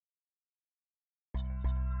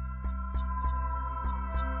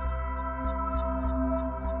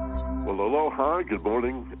Well, aloha, good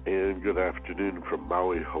morning, and good afternoon from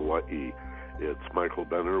Maui, Hawaii. It's Michael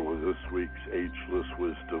Benner with this week's Ageless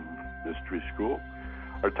Wisdom Mystery School.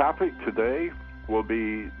 Our topic today will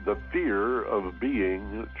be the fear of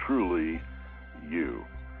being truly you.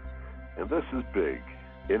 And this is big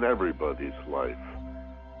in everybody's life.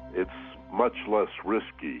 It's much less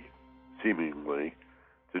risky, seemingly,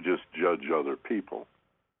 to just judge other people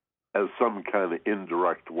as some kind of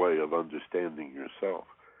indirect way of understanding yourself.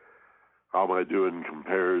 How am I doing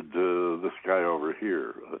compared to this guy over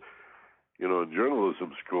here? In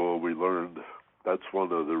journalism school, we learned that's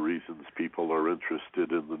one of the reasons people are interested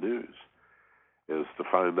in the news, is to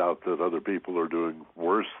find out that other people are doing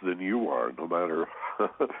worse than you are, no matter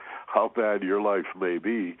how bad your life may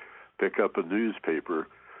be. Pick up a newspaper,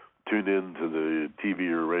 tune into the TV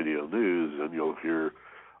or radio news, and you'll hear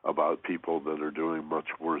about people that are doing much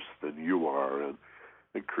worse than you are, and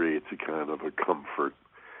it creates a kind of a comfort.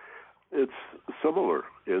 It's similar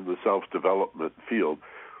in the self-development field.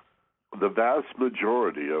 The vast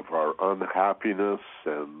majority of our unhappiness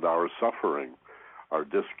and our suffering, our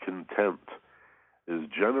discontent, is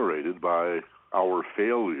generated by our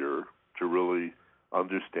failure to really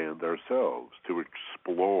understand ourselves, to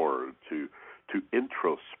explore, to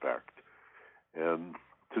introspect, and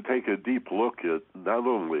to take a deep look at not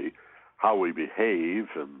only how we behave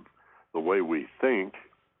and the way we think,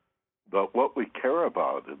 but what we care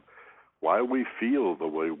about and why we feel the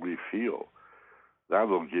way we feel. That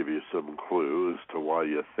will give you some clue as to why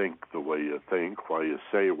you think the way you think, why you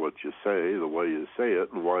say what you say, the way you say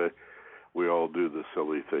it, and why we all do the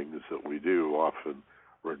silly things that we do, often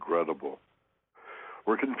regrettable.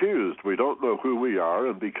 We're confused. We don't know who we are,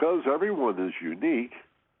 and because everyone is unique,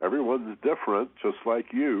 everyone's different, just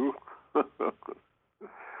like you,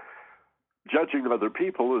 judging other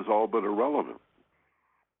people is all but irrelevant.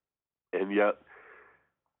 And yet,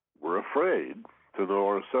 we're afraid to know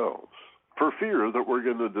ourselves, for fear that we're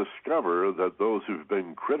going to discover that those who've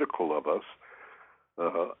been critical of us,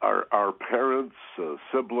 our parents, a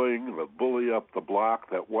sibling, a bully up the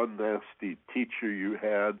block, that one nasty teacher you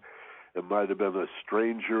had, it might have been a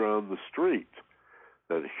stranger on the street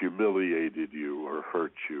that humiliated you or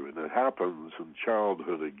hurt you. And it happens in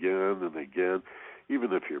childhood again and again.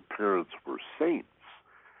 Even if your parents were saints,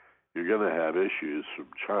 you're going to have issues from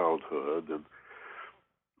childhood. And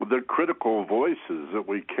the critical voices that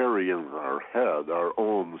we carry in our head, our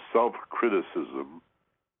own self-criticism,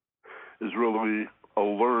 is really a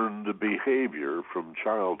learned behavior from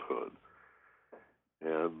childhood.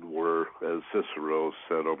 And we're, as Cicero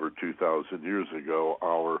said over 2,000 years ago,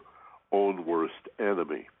 our own worst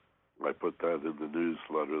enemy. I put that in the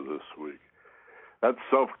newsletter this week. That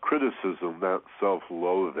self-criticism, that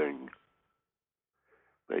self-loathing,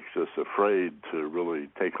 makes us afraid to really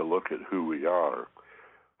take a look at who we are,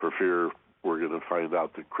 for fear we're going to find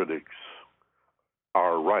out that critics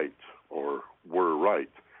are right or were right,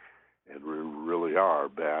 and we really are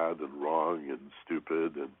bad and wrong and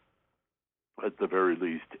stupid and, at the very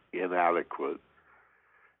least, inadequate.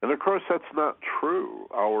 And, of course, that's not true.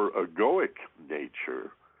 Our egoic nature,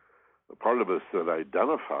 the part of us that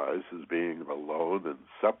identifies as being alone and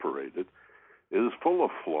separated, is full of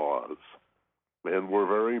flaws, and we're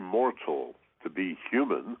very mortal. To be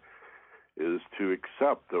human is to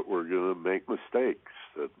accept that we're going to make mistakes,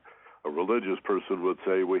 that a religious person would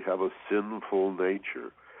say we have a sinful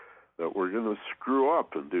nature, that we're going to screw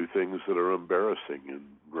up and do things that are embarrassing and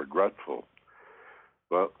regretful.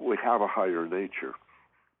 But we have a higher nature.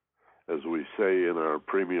 As we say in our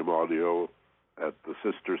premium audio at the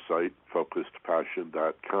sister site,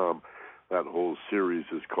 focusedpassion.com, that whole series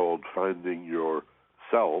is called Finding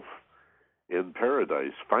Yourself in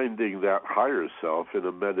Paradise, finding that higher self in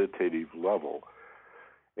a meditative level.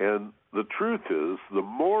 And the truth is, the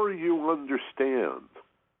more you understand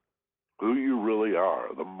who you really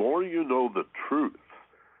are, the more you know the truth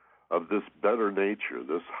of this better nature,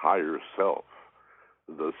 this higher self,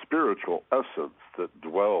 the spiritual essence that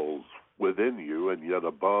dwells within you and yet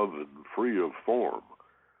above and free of form,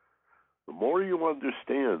 the more you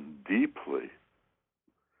understand deeply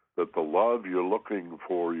that the love you're looking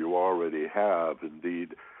for you already have. Indeed,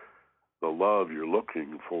 the love you're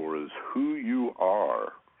looking for is who you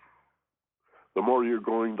are, the more you're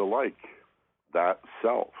going to like that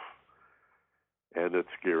self, and it's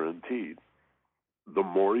guaranteed. The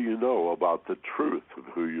more you know about the truth of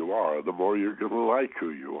who you are, the more you're going to like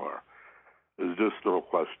who you are. There's just no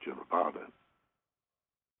question about it.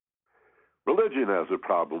 Religion has a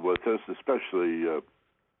problem with this, especially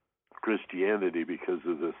Christianity, because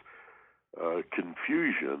of this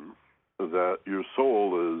confusion that your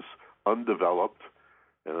soul is undeveloped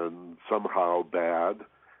and somehow bad,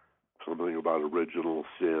 something about original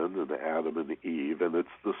sin and Adam and Eve, and it's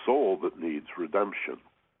the soul that needs redemption.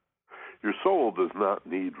 Your soul does not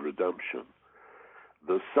need redemption.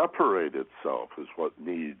 The separated self is what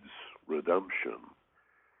needs redemption.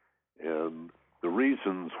 And the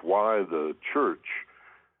reasons why the church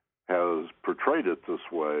has portrayed it this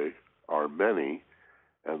way are many,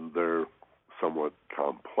 and they're somewhat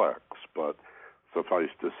complex, but suffice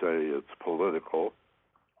to say it's political.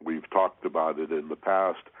 We've talked about it in the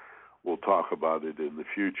past. We'll talk about it in the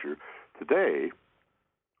future. Today,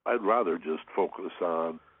 I'd rather just focus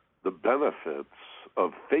on the benefits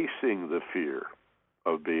of facing the fear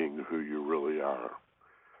of being who you really are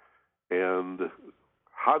and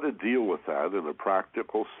how to deal with that in a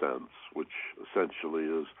practical sense, which essentially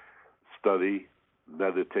is study,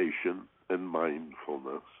 meditation, and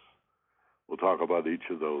mindfulness. We'll talk about each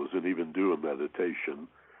of those and even do a meditation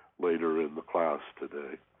later in the class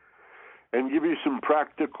today, and give you some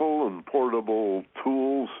practical and portable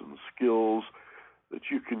tools and skills that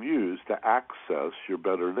you can use to access your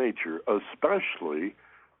better nature, especially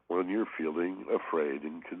when you're feeling afraid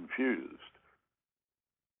and confused.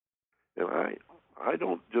 And I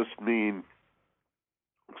don't just mean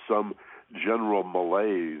some general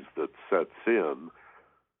malaise that sets in,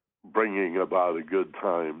 bringing about a good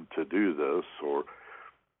time to do this, or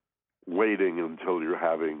waiting until you're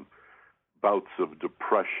having bouts of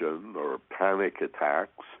depression or panic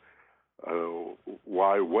attacks.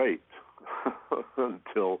 Why wait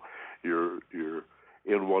until you're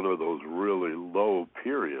in one of those really low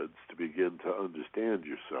periods to begin to understand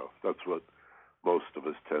yourself? That's what most of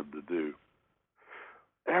us tend to do.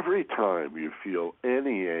 Every time you feel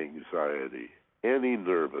any anxiety, any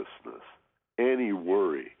nervousness, any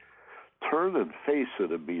worry, turn and face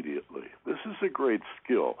it immediately. This is a great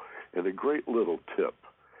skill and a great little tip.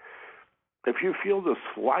 If you feel the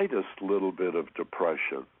slightest little bit of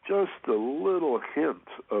depression, just a little hint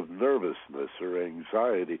of nervousness or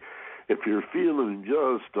anxiety, if you're feeling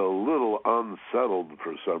just a little unsettled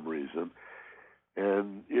for some reason,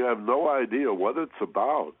 and you have no idea what it's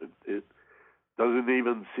about, it doesn't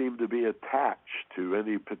even seem to be attached to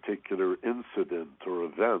any particular incident or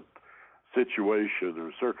event, situation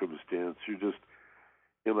or circumstance, you're just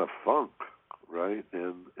in a funk, right?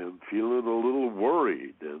 And feeling a little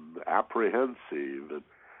worried and apprehensive and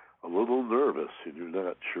a little nervous, and you're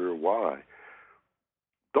not sure why.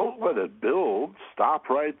 Don't let it build. Stop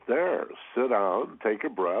right there. Sit down, take a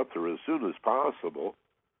breath, or as soon as possible,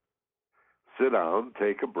 sit down,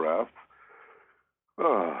 take a breath,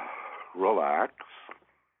 relax,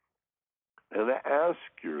 and ask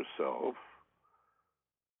yourself,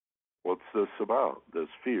 what's this about, this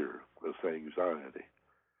fear, this anxiety?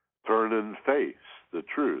 Turn and face the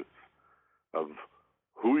truth of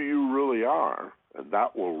who you really are, and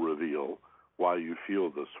that will reveal why you feel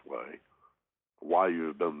this way, why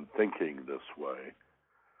you've been thinking this way,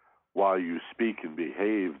 why you speak and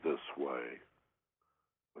behave this way.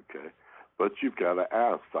 Okay? But you've got to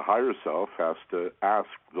ask. The higher self has to ask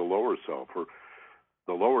the lower self, or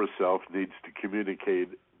the lower self needs to communicate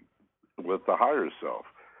with the higher self.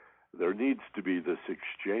 There needs to be this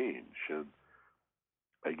exchange. And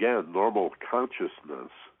again, normal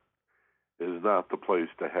consciousness is not the place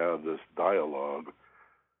to have this dialogue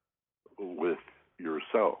with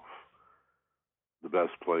yourself. The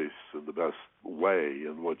best place and the best way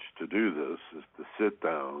in which to do this is to sit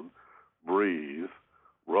down, breathe,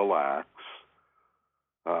 relax,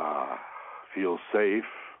 feel safe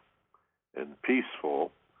and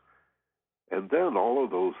peaceful, and then all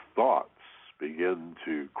of those thoughts begin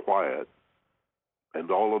to quiet,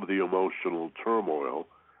 and all of the emotional turmoil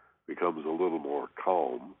becomes a little more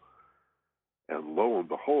calm. And lo and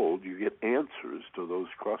behold, you get answers to those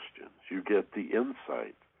questions. You get the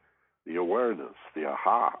insight, the awareness, the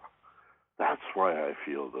aha. That's why I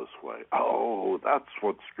feel this way. Oh, that's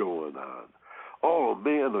what's going on. Oh,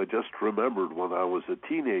 man, I just remembered when I was a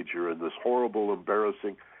teenager and this horrible,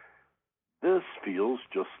 embarrassing, this feels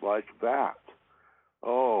just like that.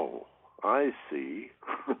 Oh, I see.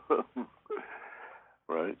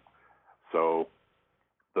 Right? So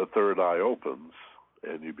the third eye opens,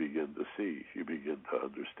 and you begin to see, you begin to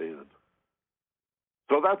understand.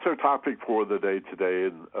 So that's our topic for the day today,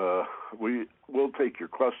 and we will take your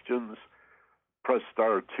questions. Press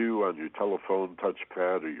 *2 on your telephone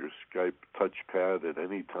touchpad or your Skype touchpad at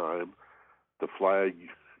any time to flag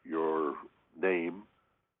your name.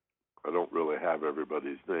 I don't really have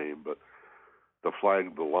everybody's name, but to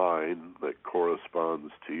flag the line that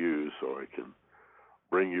corresponds to you so I can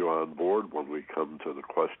bring you on board when we come to the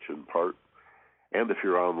question part. And if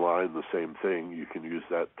you're online, the same thing. You can use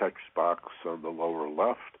that text box on the lower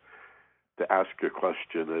left to ask a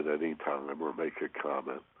question at any time or make a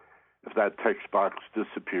comment. If that text box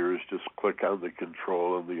disappears, just click on the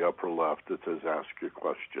control in the upper left that says Ask a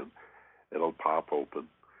Question. It'll pop open.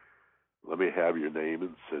 Let me have your name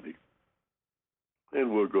and city.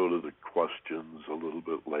 And we'll go to the questions a little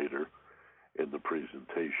bit later in the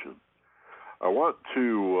presentation. I want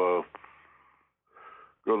to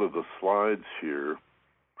go to the slides here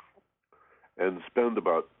and spend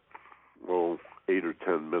about 8 or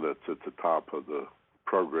 10 minutes at the top of the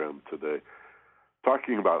program today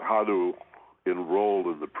talking about how to enroll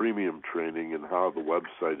in the premium training and how the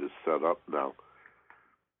website is set up now.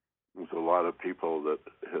 There's a lot of people that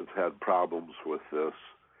have had problems with this,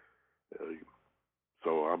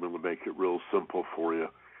 so I'm going to make it real simple for you.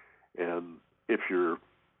 And if you're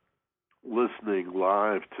listening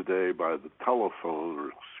live today by the telephone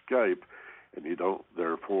or Skype, and you don't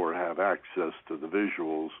therefore have access to the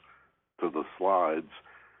visuals, to the slides,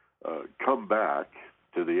 come back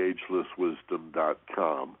to the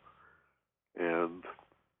agelesswisdom.com and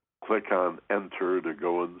click on Enter to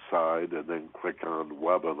go inside, and then click on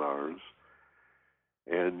Webinars.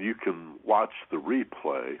 And you can watch the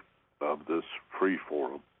replay of this free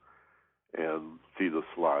forum and see the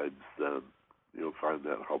slides then. You'll find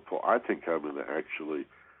that helpful. I think I'm going to actually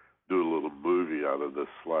do a little movie out of this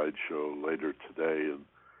slideshow later today and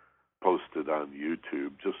post it on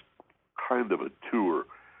YouTube. Just kind of a tour,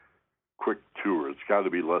 quick tour. It's got to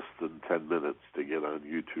be less than 10 minutes to get on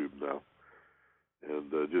YouTube now.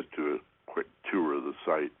 And just do a quick tour of the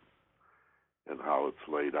site and how it's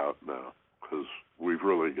laid out now. Because we've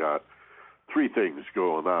really got 3 things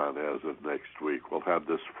going on as of next week. We'll have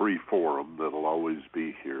this free forum that'll always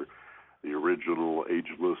be here, the original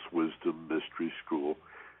Ageless Wisdom Mystery School.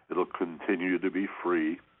 It'll continue to be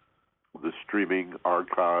free. The streaming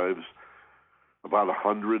archives, about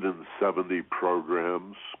 170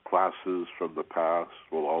 programs, classes from the past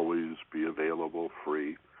will always be available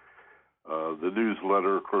free. The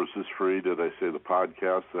newsletter, of course, is free. Did I say the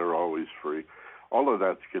podcasts? They're always free. All of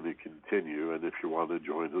that's going to continue, and if you want to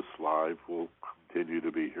join us live, we'll continue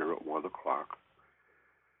to be here at 1 o'clock.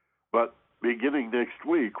 But beginning next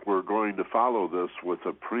week, we're going to follow this with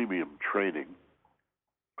a premium training.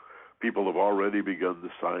 People have already begun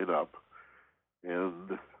to sign up,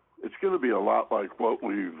 and it's going to be a lot like what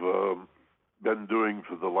we've been doing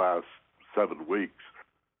for the last 7 weeks,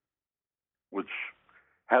 which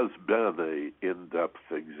has been an in-depth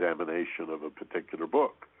examination of a particular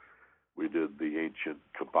book. We did the Ancient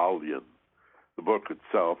Kabbalion. The book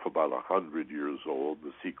itself, about 100 years old.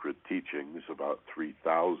 The Secret Teachings, about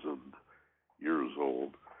 3,000 years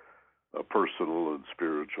old. A personal and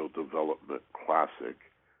spiritual development classic.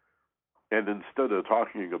 And instead of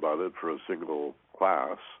talking about it for a single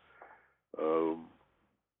class,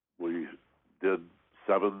 we did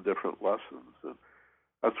 7 different lessons. And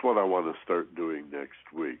that's what I want to start doing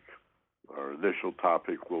next week. Our initial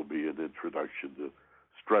topic will be an introduction to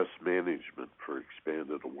stress management for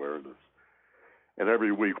expanded awareness. And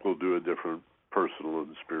every week we'll do a different personal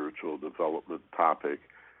and spiritual development topic.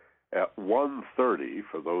 At 1:30,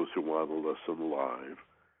 for those who want to listen live,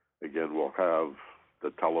 again, we'll have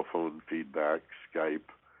the telephone feedback,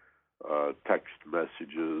 Skype, text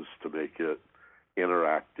messages to make it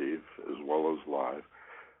interactive as well as live.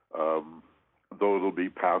 Though it'll be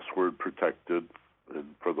password protected,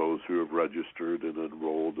 and for those who have registered and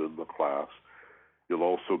enrolled in the class, you'll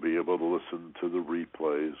also be able to listen to the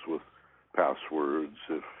replays with passwords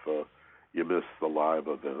if you miss the live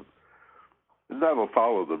event. And that'll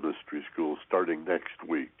follow the Mystery School starting next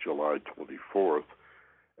week, July 24th,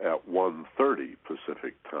 at 1:30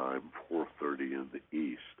 Pacific Time, 4:30 in the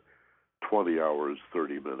East, 20 hours,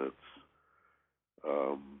 30 minutes,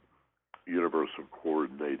 Universal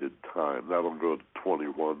Coordinated Time. That'll go to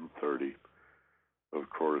 21:30, of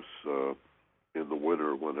course, in the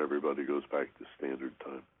winter when everybody goes back to Standard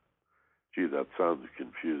Time. Gee, that sounds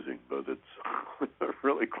confusing, but it's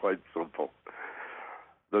really quite simple.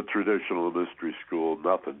 The traditional Mystery School,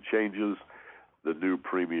 nothing changes. The new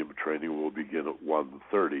premium training will begin at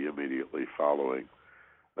 1:30 immediately following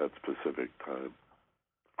that Pacific Time.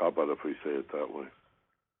 How about if we say it that way?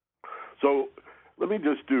 So let me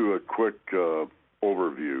just do a quick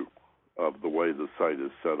overview of the way the site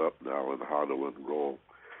is set up now and how to enroll.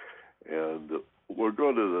 And we'll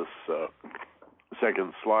go to this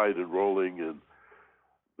second slide, enrolling in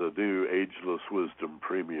the new Ageless Wisdom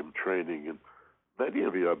Premium Training. And many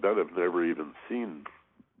of you, I bet, have never even seen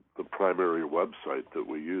the primary website that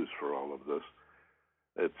we use for all of this.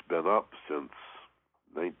 It's been up since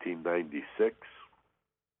 1996,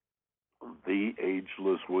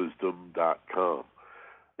 theagelesswisdom.com.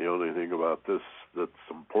 The only thing about this that's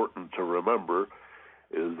important to remember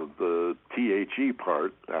is the THE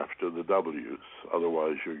part after the W's.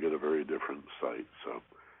 Otherwise, you'll get a very different site. So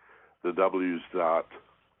the W's dot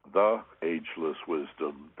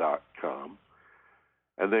theagelesswisdom.com,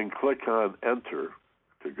 and then click on Enter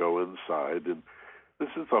to go inside. And this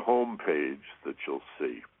is the home page that you'll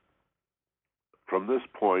see. From this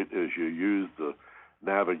point, as you use the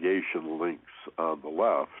navigation links on the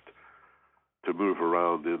left to move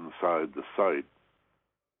around inside the site,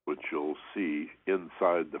 which you'll see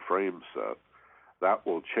inside the frame set, that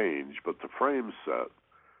will change. But the frame set,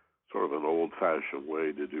 sort of an old-fashioned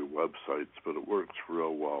way to do websites, but it works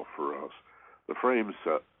real well for us. The frame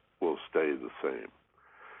set will stay the same.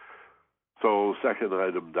 So second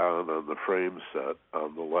item down on the frame set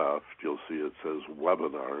on the left, you'll see it says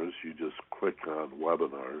Webinars. You just click on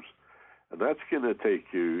Webinars, and that's going to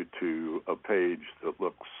take you to a page that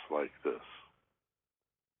looks like this.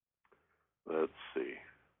 Let's see.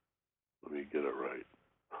 Let me get it right.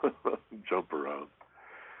 Jump around.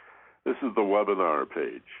 This is the webinar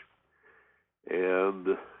page.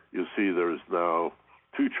 And you see there's now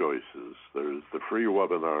two choices. There's the free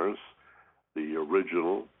webinars, the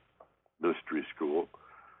original Mystery School,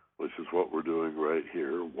 which is what we're doing right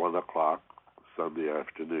here, 1 o'clock Sunday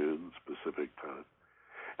afternoon, Pacific time.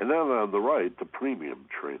 And then on the right, the premium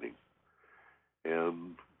training.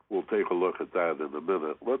 And we'll take a look at that in a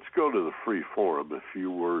minute. Let's go to the free forum. If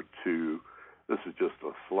you were to, this is just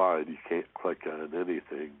a slide, you can't click on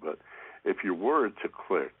anything, but if you were to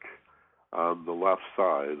click on the left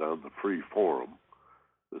side on the free forum,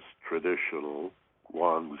 this traditional,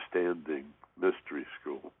 long-standing mystery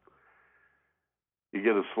school, you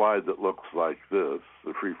get a slide that looks like this.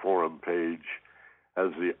 The free forum page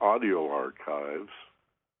has the audio archives,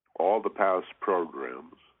 all the past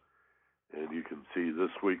programs, and you can see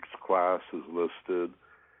this week's class is listed.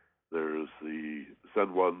 There's the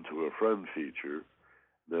Send One to a Friend feature.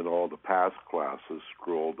 Then all the past classes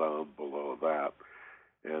scroll down below that.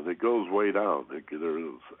 And it goes way down.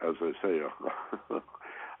 There's, as I say,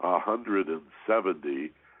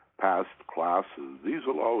 170 past classes. These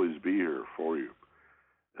will always be here for you.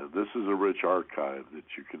 And this is a rich archive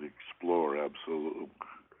that you can explore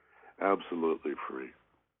absolutely free.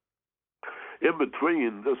 In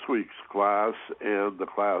between this week's class and the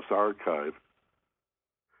class archive,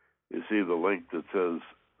 you see the link that says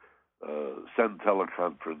Send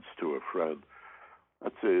Teleconference to a Friend.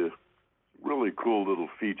 That's a really cool little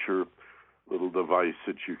feature, little device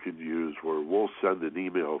that you can use where we'll send an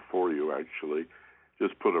email for you, actually.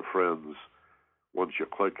 Just put a friend's, once you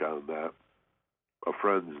click on that, a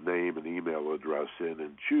friend's name and email address in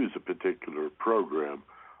and choose a particular program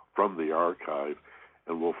from the archive,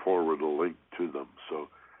 and we'll forward a link to them so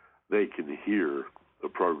they can hear the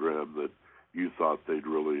program that you thought they'd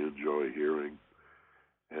really enjoy hearing.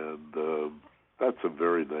 And that's a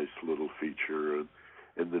very nice little feature. And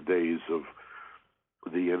in the days of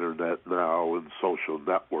the internet now and social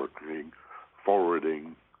networking,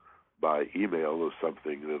 forwarding by email is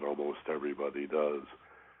something that almost everybody does.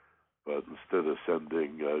 But instead of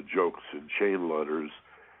sending jokes and chain letters,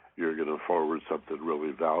 you're going to forward something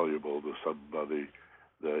really valuable to somebody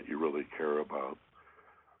that you really care about.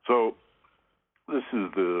 So this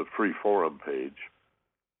is the free forum page.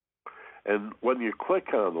 And when you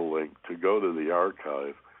click on the link to go to the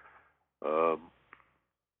archive, the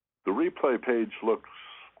replay page looks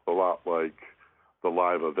a lot like the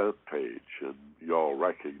live event page, and you all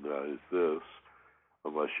recognize this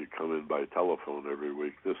unless you come in by telephone every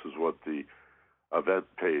week. This is what the event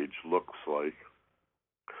page looks like.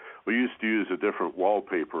 We used to use a different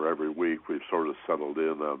wallpaper every week. We've sort of settled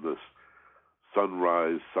in on this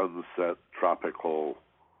sunrise, sunset, tropical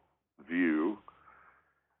view,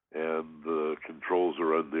 and the controls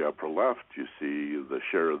are in the upper left. You see the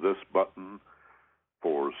Share This button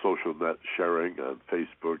for social net sharing on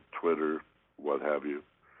Facebook, Twitter, what have you,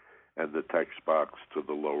 and the text box to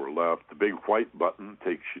the lower left. The big white button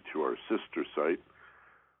takes you to our sister site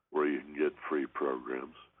where you can get free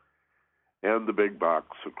programs. And the big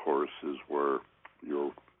box, of course, is where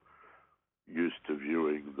you're used to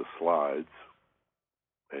viewing the slides.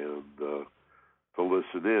 And to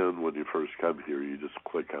listen in, when you first come here, you just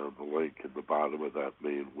click on the link in the bottom of that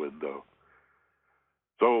main window.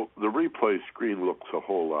 So the replay screen looks a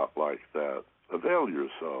whole lot like that. Avail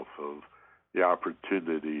yourself of the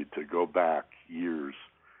opportunity to go back years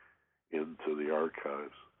into the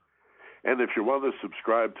archives. And if you want to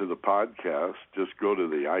subscribe to the podcast, just go to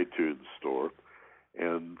the iTunes store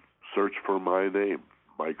and search for my name,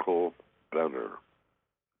 Michael Benner.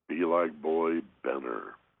 Be like boy,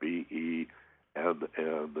 Benner.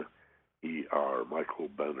 Benner. Michael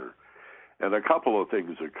Benner. And a couple of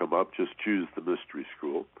things that come up, just choose the Mystery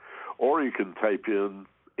School. Or you can type in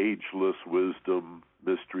Ageless Wisdom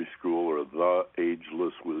Mystery School or the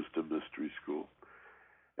Ageless Wisdom Mystery School.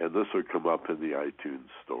 And this will come up in the iTunes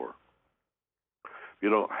store. If you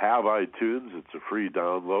don't have iTunes, it's a free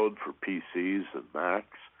download for PCs and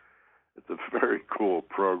Macs. It's a very cool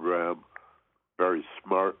program, very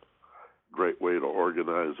smart, great way to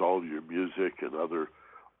organize all your music and other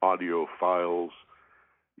audio files.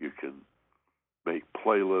 You can make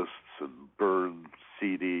playlists and burn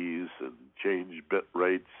CDs and change bit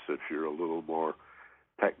rates if you're a little more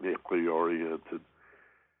technically oriented.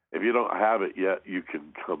 If you don't have it yet, you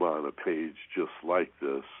can come on a page just like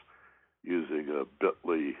this using a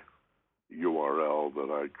bit.ly URL that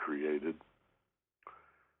I created.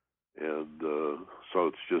 And so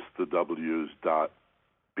it's just the w's.bit.ly,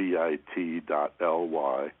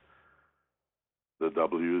 the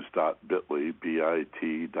w's.bit.ly,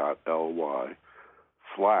 bit.ly,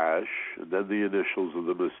 / and then the initials of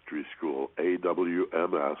the Mystery School,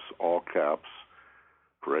 AWMS, all caps,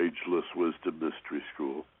 for Ageless Wisdom Mystery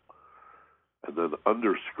School, and then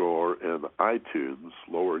underscore and iTunes,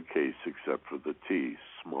 lowercase except for the T,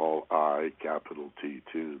 small I, capital T,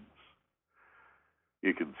 tunes.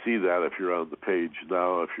 You can see that if you're on the page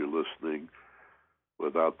now, if you're listening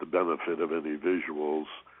without the benefit of any visuals.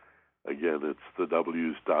 Again, it's the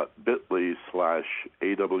w's.bit.ly /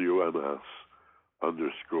 AWMS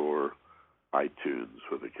underscore iTunes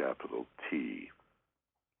with a capital T.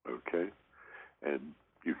 Okay? And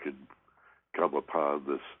you can come upon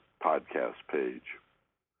this podcast page.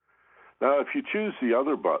 Now, if you choose the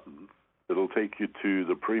other button, it'll take you to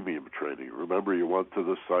the premium training. Remember, you went to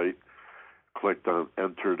the site, clicked on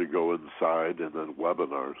Enter to go inside, and then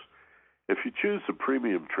Webinars. If you choose the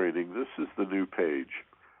premium training, this is the new page.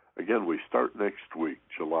 Again, we start next week,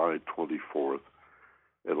 July 24th.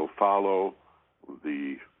 It'll follow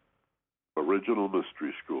the original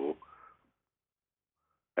Mystery School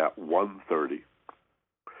at 1:30.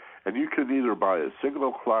 And you can either buy a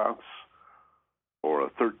single class or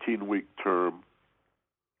a 13-week term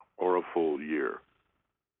or a full year.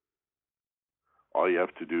 All you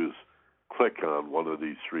have to do is click on one of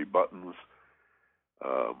these three buttons.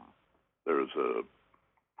 There's a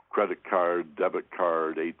credit card, debit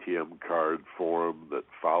card, ATM card form that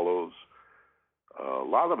follows. A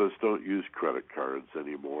lot of us don't use credit cards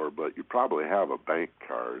anymore, but you probably have a bank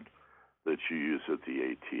card that you use at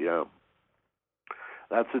the ATM.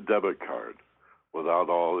 That's a debit card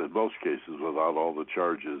in most cases, without all the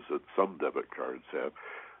charges that some debit cards have.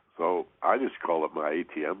 So I just call it my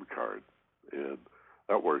ATM card, and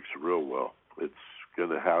that works real well. It's going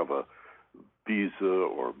to have a Visa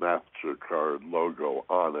or MasterCard logo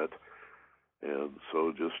on it, and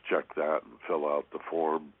so just check that and fill out the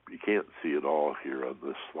form. You can't see it all here on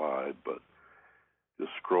this slide, but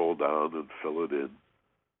just scroll down and fill it in.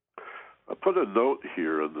 I put a note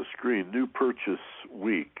here on the screen. New purchase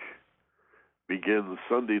week begins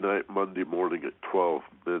Sunday night, Monday morning at 12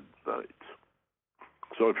 midnight.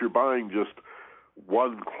 So if you're buying just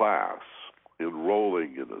one class,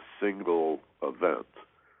 enrolling in a single event,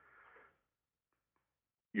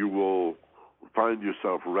 you will find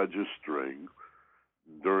yourself registering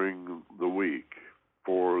during the week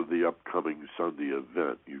for the upcoming Sunday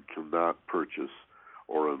event. You cannot purchase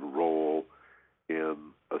or enroll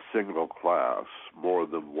in a single class more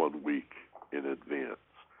than 1 week in advance.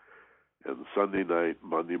 And Sunday night,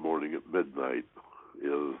 Monday morning at midnight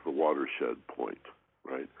is the watershed point,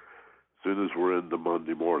 right? As soon as we're into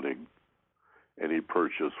Monday morning, any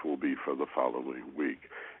purchase will be for the following week.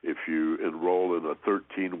 If you enroll in a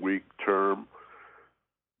 13-week term,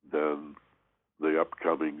 then the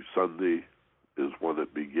upcoming Sunday is when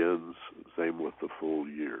it begins, same with the full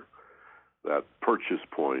year. That purchase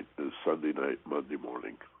point is Sunday night, Monday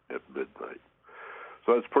morning at midnight.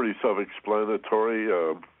 So that's pretty self-explanatory.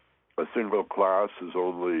 A single class is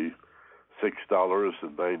only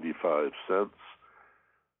 $6.95.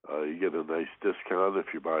 You get a nice discount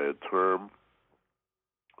if you buy a term.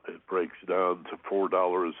 It breaks down to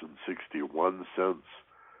 $4.61.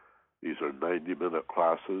 These are 90-minute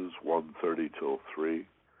classes, 1:30 till 3.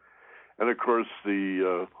 And, of course,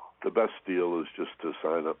 the best deal is just to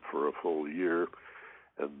sign up for a full year.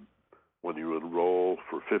 And when you enroll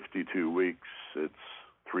for 52 weeks, it's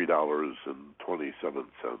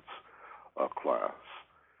 $3.27 a class.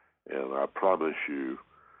 And I promise you,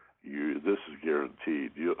 this is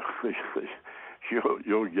guaranteed. You'll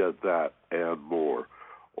get that and more.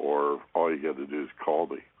 Or all you got to do is call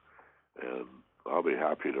me, and I'll be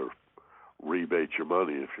happy to rebate your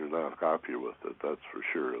money if you're not happy with it. That's for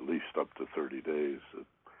sure, at least up to 30 days.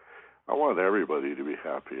 I want everybody to be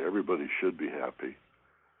happy. Everybody should be happy.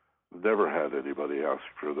 Never had anybody ask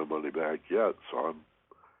for the money back yet, so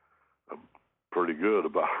I'm pretty good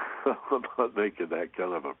about about making that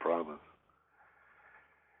kind of a promise.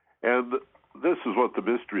 And this is what the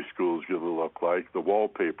mystery school is going to look like. The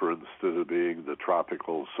wallpaper, instead of being the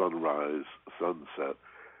tropical sunrise, sunset,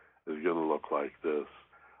 is going to look like this.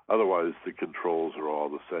 Otherwise, the controls are all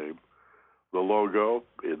the same. The logo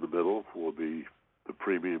in the middle will be the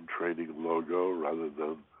premium training logo rather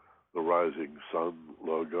than the rising sun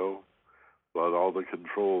logo. But all the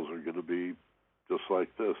controls are going to be just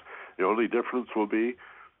like this. The only difference will be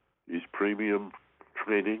these premium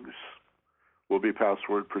trainings will be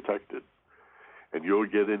password protected. And you'll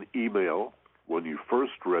get an email when you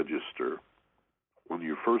first register, when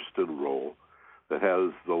you first enroll, that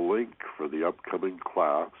has the link for the upcoming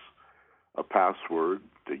class, a password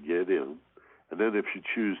to get in, and then if you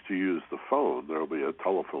choose to use the phone, there will be a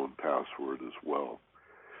telephone password as well.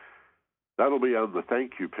 That'll be on the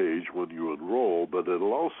thank you page when you enroll, but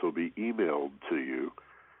it'll also be emailed to you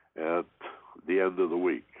at the end of the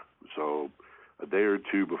week. So a day or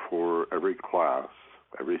two before every class,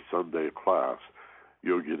 every Sunday class,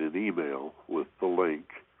 you'll get an email with the link.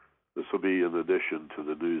 This will be in addition to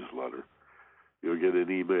the newsletter. You'll get an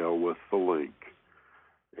email with the link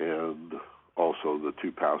and also the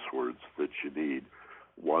two passwords that you need,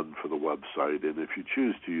 one for the website, and if you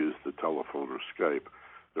choose to use the telephone or Skype,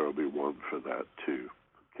 there will be one for that too.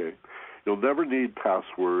 Okay? You'll never need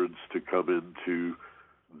passwords to come into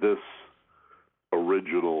this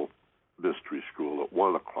original mystery school at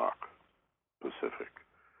 1 o'clock Pacific,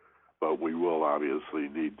 but we will obviously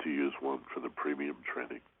need to use one for the premium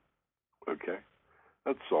training. Okay?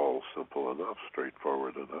 That's all simple enough,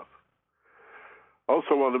 straightforward enough.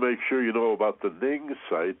 Also want to make sure you know about the Ning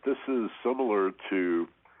site. This is similar to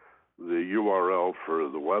the URL for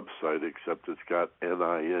the website, except it's got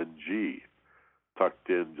NING tucked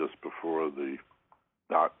in just before the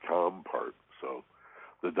 .com part. So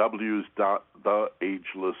the W's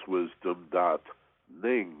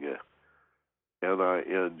theagelesswisdom.ning,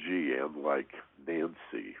 N-I-N-G, and like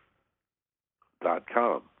Nancy,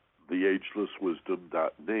 .com.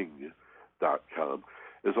 theagelesswisdom.ning.com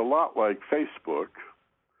is a lot like Facebook,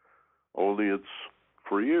 only it's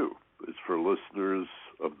for you. It's for listeners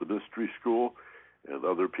of the Mystery School and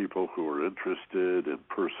other people who are interested in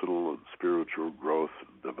personal and spiritual growth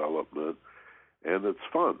and development. And it's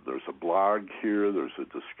fun. There's a blog here. There's a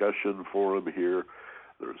discussion forum here.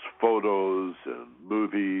 There's photos and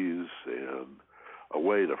movies and a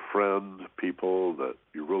way to friend people that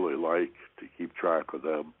you really like, to keep track of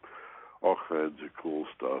them. All kinds of cool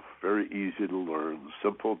stuff. Very easy to learn,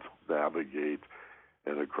 simple to navigate,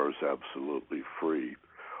 and, of course, absolutely free.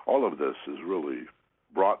 All of this is really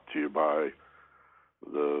brought to you by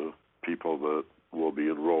the people that will be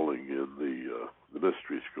enrolling in the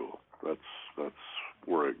mystery school. That's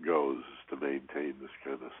where it goes, is to maintain this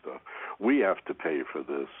kind of stuff. We have to pay for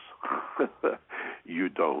this. You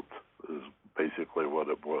don't, is basically what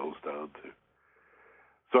it boils down to.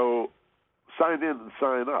 So sign in and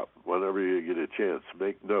sign up whenever you get a chance.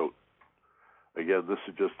 Make note. Again, this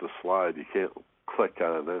is just a slide. You can't click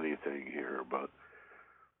on anything here, but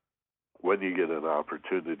when you get an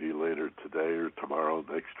opportunity later today or tomorrow,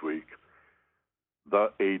 next week,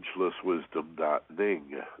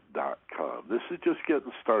 theagelesswisdom.ning.com. This is just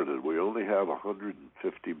getting started. We only have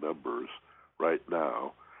 150 members right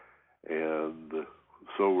now, and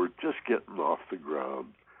so we're just getting off the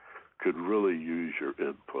ground. Could really use your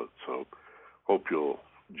input, so hope you'll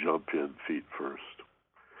jump in feet first.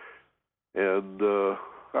 And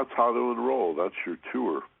that's how to enroll. That's your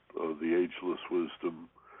tour of the Ageless Wisdom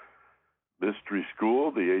Mystery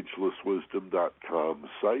School, the agelesswisdom.com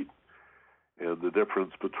site, and the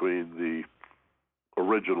difference between the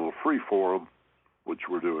original free forum, which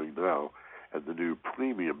we're doing now, and the new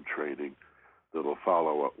premium training that'll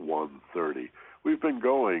follow at 1:30. We've been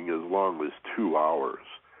going as long as 2 hours,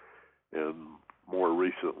 and more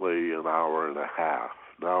recently an hour and a half.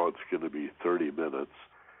 Now it's going to be 30 minutes.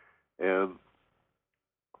 And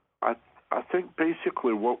I think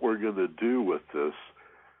basically what we're going to do with this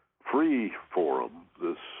free forum,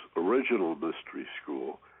 this original mystery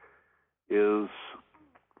school, is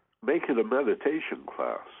make it a meditation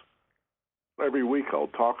class. Every week I'll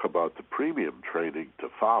talk about the premium training to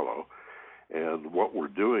follow and what we're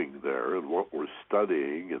doing there and what we're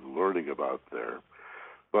studying and learning about there.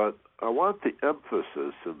 But I want the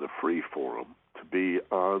emphasis in the free forum to be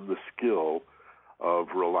on the skill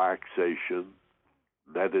of relaxation,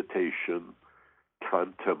 meditation,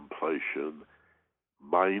 contemplation,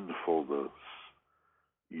 mindfulness,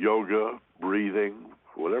 yoga, breathing,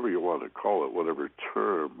 whatever you want to call it, whatever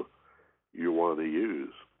term you want to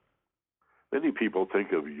use. Many people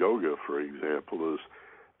think of yoga, for example, as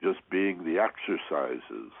just being the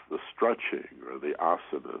exercises, the stretching, or the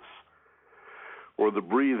asanas, or the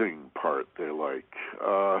breathing part they like.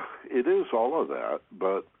 It is all of that,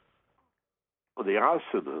 but the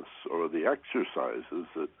asanas, or the exercises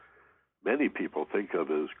that many people think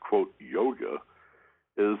of as, quote, yoga,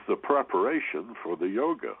 is the preparation for the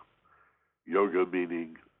yoga. Yoga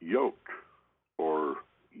meaning yoke or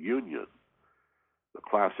union. The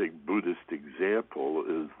classic Buddhist example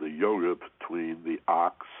is the yoga between the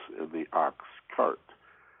ox and the ox cart,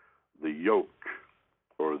 the yoke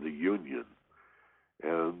or the union.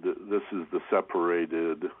 And this is the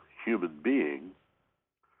separated human being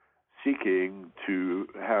seeking to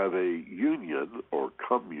have a union or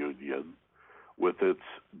communion with its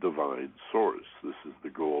divine source. This is the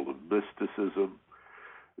goal of mysticism.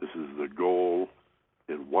 This is the goal,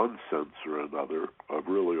 in one sense or another, of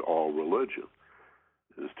really all religion,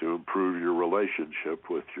 is to improve your relationship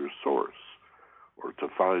with your source, or to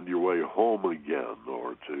find your way home again,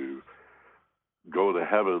 or to go to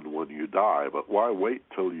heaven when you die. But why wait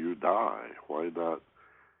till you die? Why not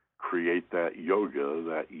create that yoga,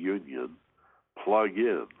 that union, plug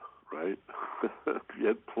in, right?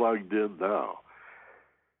 Get plugged in now.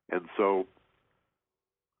 And so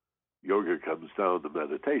yoga comes down to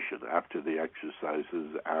meditation. After the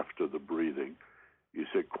exercises, after the breathing, you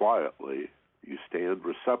sit quietly, you stand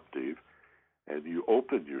receptive, and you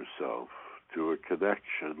open yourself to a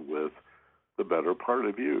connection with the better part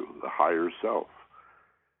of you, the higher self.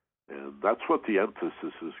 And that's what the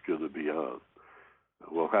emphasis is going to be on.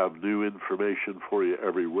 We'll have new information for you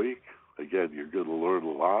every week. Again, you're going to learn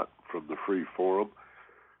a lot from the free forum.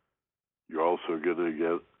 You're also going to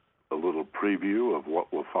get a little preview of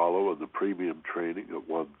what will follow in the premium training at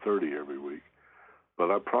 1:30 every week. But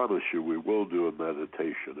I promise you, we will do a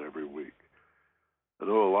meditation every week. I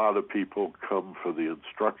know a lot of people come for the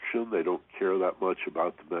instruction. They don't care that much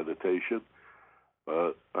about the meditation.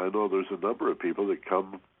 But I know there's a number of people that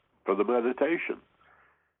come for the meditation.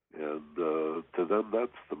 And to them,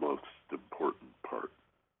 that's the most important part.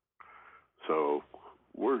 So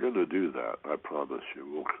we're going to do that, I promise you.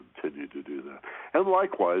 We'll continue to do that. And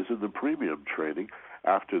likewise, in the premium training,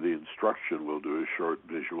 after the instruction, we'll do a short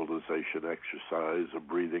visualization exercise, a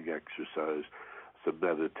breathing exercise, some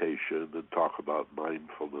meditation, and talk about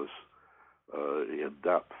mindfulness in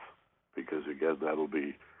depth. Because, again, that'll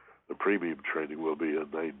be, the premium training will be a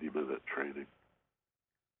 90-minute training.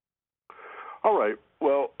 All right,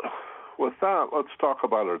 well, with that, let's talk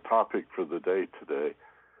about our topic for the day today,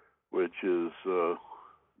 which is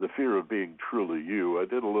the fear of being truly you. I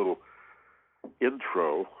did a little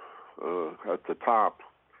intro at the top,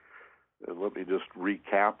 and let me just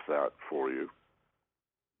recap that for you.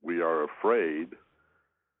 We are afraid,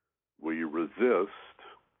 we resist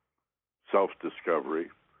self-discovery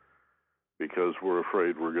because we're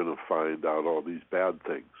afraid we're going to find out all these bad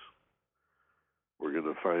things. We're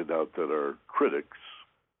going to find out that our critics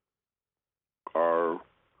are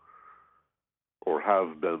or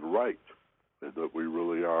have been right, and that we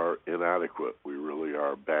really are inadequate, we really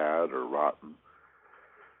are bad or rotten.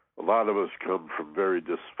 A lot of us come from very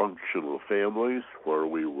dysfunctional families where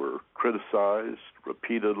we were criticized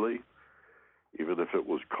repeatedly. Even if it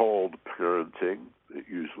was called parenting, it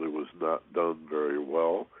usually was not done very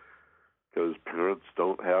well because parents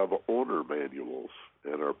don't have owner manuals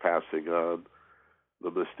and are passing on the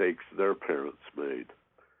mistakes their parents made.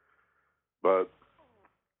 But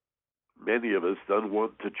many of us then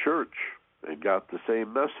went to church and got the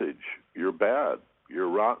same message. You're bad. You're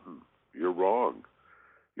rotten. You're wrong.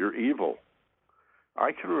 You're evil.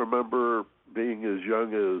 I can remember being as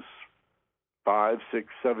young as 5, 6,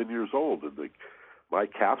 7 years old in my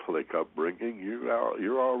Catholic upbringing.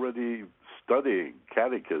 You're already studying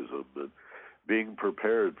catechism and being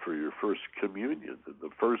prepared for your first communion in the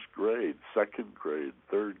first grade, second grade,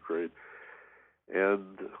 third grade.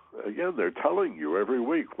 And again, they're telling you every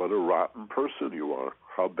week what a rotten person you are,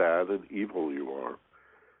 how bad and evil you are,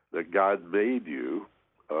 that God made you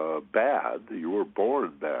bad, you were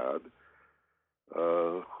born bad,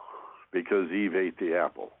 because Eve ate the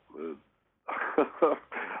apple.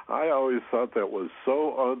 I always thought that was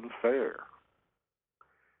so unfair.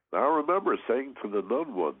 Now, I remember saying to the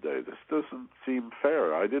nun one day, this doesn't seem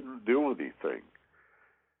fair. I didn't do anything.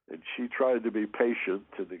 And she tried to be patient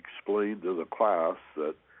and explain to the class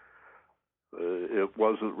that it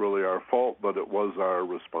wasn't really our fault, but it was our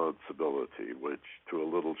responsibility, which to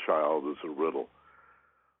a little child is a riddle.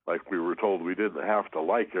 Like we were told we didn't have to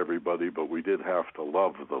like everybody, but we did have to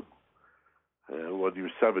love them. And when you're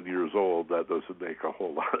 7 years old, that doesn't make a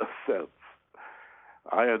whole lot of sense.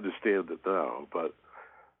 I understand it now, but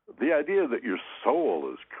the idea that your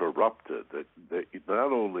soul is corrupted, that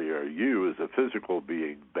not only are you as a physical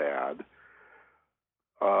being bad,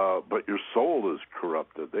 but your soul is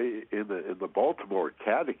corrupted. In the Baltimore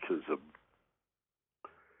Catechism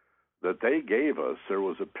that they gave us, there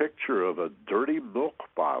was a picture of a dirty milk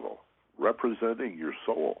bottle representing your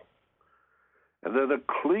soul, and then a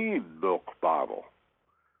clean milk bottle,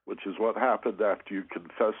 which is what happened after you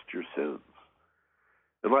confessed your sins.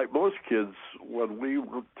 And like most kids, when we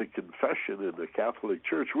went to confession in the Catholic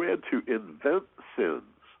Church, we had to invent sins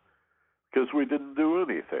because we didn't do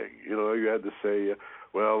anything. You had to say,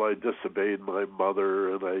 well, I disobeyed my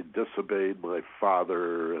mother and I disobeyed my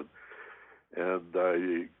father and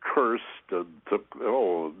I cursed and took.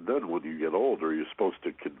 And then when you get older, you're supposed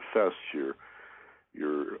to confess your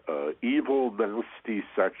evil, nasty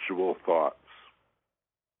sexual thoughts.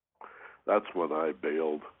 That's when I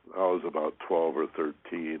bailed. I was about 12 or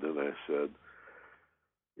 13, and I said,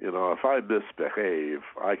 if I misbehave,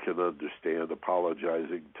 I can understand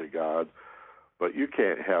apologizing to God, but you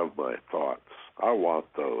can't have my thoughts. I want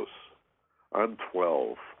those. I'm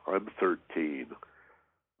 12. I'm 13.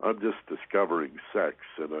 I'm just discovering sex,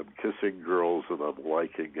 and I'm kissing girls, and I'm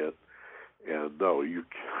liking it. And no, you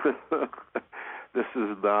this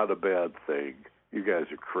is not a bad thing. You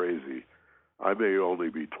guys are crazy. I may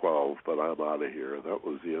only be 12, but I'm out of here. That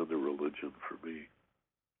was the end of religion for me.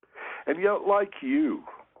 And yet, like you,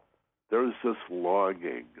 there's this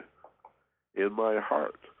longing in my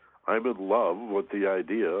heart. I'm in love with the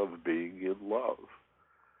idea of being in love.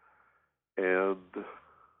 And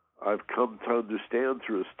I've come to understand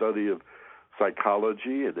through a study of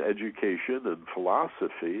psychology and education and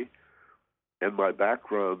philosophy, and my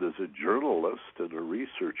background as a journalist and a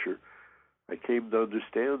researcher, I came to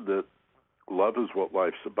understand that love is what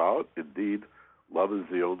life's about. Indeed, love is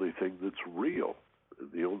the only thing that's real,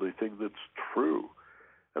 the only thing that's true.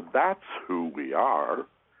 And that's who we are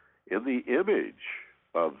in the image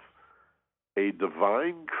of a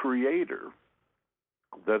divine creator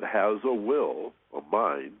that has a will, a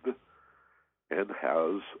mind, and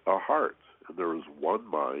has a heart. And there is one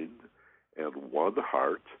mind and one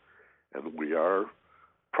heart, and we are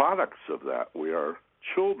products of that. We are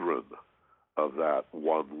children of that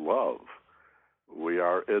one love. We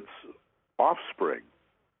are its offspring.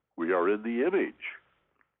 We are in the image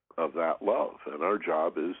of that love, and our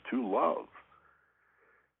job is to love.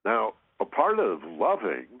 Now, a part of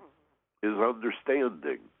loving is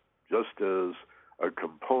understanding, just as a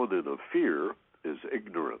component of fear is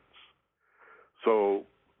ignorance. So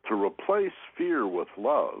to replace fear with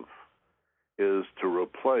love is to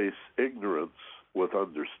replace ignorance with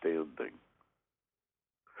understanding.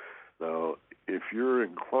 Now, if you're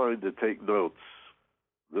inclined to take notes,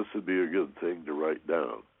 this would be a good thing to write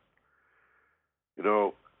down.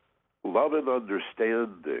 Love and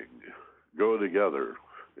understanding go together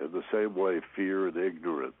in the same way fear and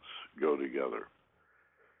ignorance go together.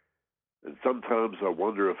 And sometimes I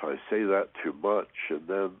wonder if I say that too much, and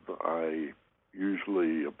then I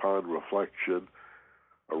usually, upon reflection,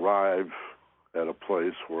 arrive at a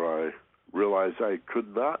place where I realize I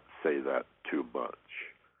could not say that too much.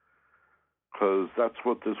 Because that's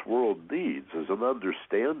what this world needs, is an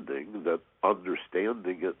understanding that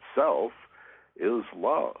understanding itself is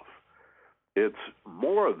love. It's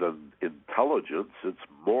more than intelligence. It's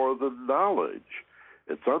more than knowledge.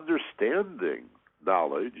 It's understanding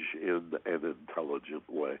knowledge in an intelligent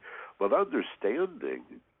way. But understanding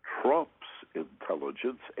trumps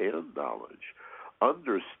intelligence and knowledge.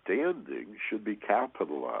 Understanding should be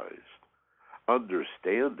capitalized.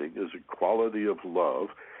 Understanding is a quality of love,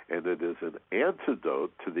 and it is an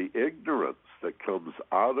antidote to the ignorance that comes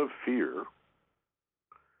out of fear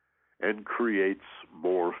and creates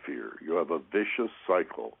more fear. You have a vicious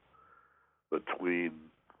cycle between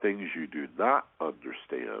things you do not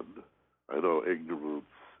understand. I know ignorance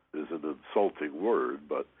is an insulting word,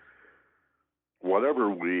 but whatever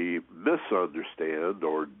we misunderstand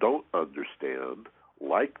or don't understand,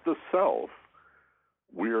 like the self,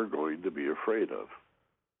 we are going to be afraid of.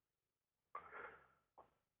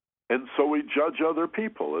 And so we judge other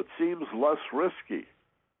people. It seems less risky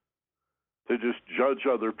to just judge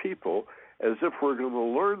other people, as if we're going to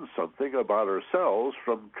learn something about ourselves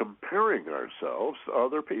from comparing ourselves to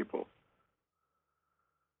other people.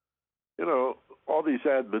 All these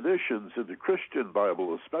admonitions in the Christian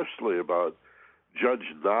Bible, especially about judge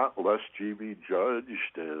not lest ye be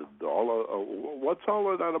judged, and what's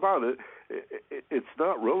all of that about? It's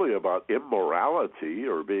not really about immorality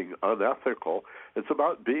or being unethical. It's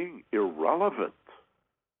about being irrelevant.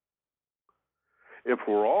 if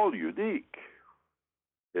we're all unique,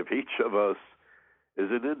 if each of us is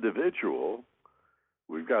an individual,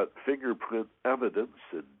 we've got fingerprint evidence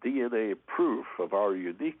and DNA proof of our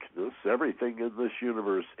uniqueness. Everything in this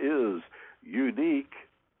universe is unique,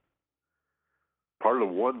 part of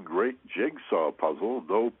one great jigsaw puzzle,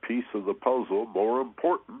 no piece of the puzzle more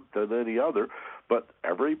important than any other, but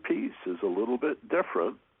every piece is a little bit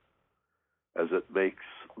different as it makes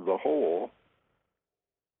the whole.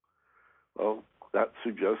 Well, that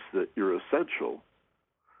suggests that you're essential,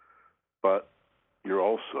 but you're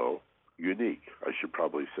also unique. I should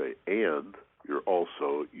probably say, and you're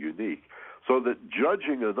also unique. So that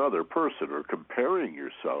judging another person or comparing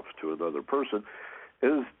yourself to another person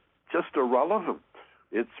is just irrelevant.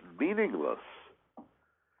 It's meaningless.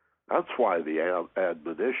 That's why the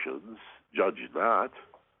admonitions, judge not.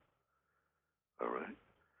 All right.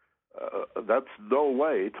 That's no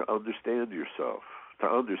way to understand yourself. To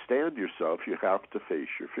understand yourself, you have to face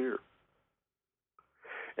your fear.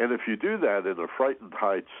 And if you do that in a frightened,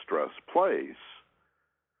 high-stress place,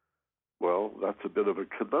 well, that's a bit of a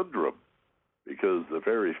conundrum, because the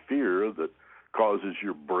very fear that causes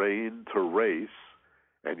your brain to race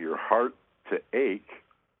and your heart to ache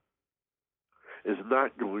is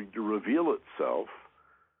not going to reveal itself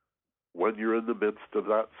when you're in the midst of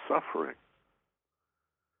that suffering.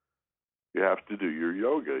 You have to do your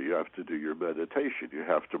yoga. You have to do your meditation. You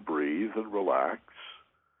have to breathe and relax.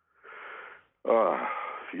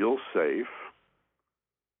 Feel safe.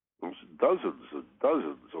 There's dozens and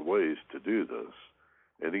dozens of ways to do this.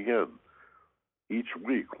 And again, each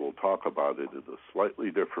week we'll talk about it in a slightly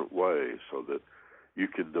different way so that you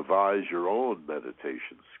can devise your own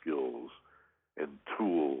meditation skills and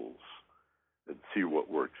tools and see what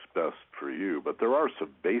works best for you. But there are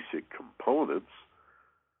some basic components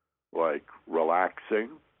like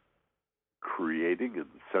relaxing, creating and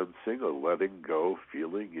sensing a letting go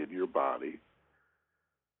feeling in your body.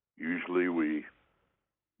 Usually we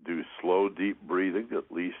do slow, deep breathing,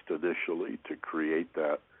 at least initially, to create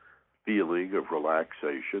that feeling of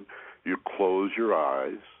relaxation. You close your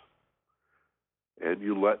eyes and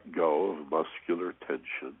you let go of muscular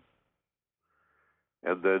tension.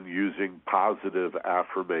 And then using positive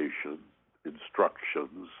affirmation,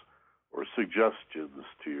 instructions, or suggestions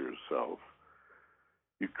to yourself,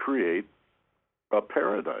 you create a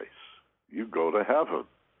paradise. You go to heaven.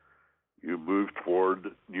 You move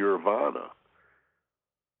toward nirvana.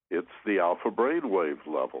 It's the alpha brainwave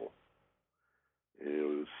level. It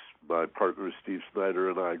was my partner Steve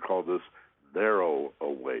Snyder and I call this narrow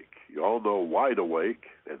awake. You all know wide awake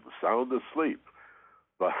and sound asleep.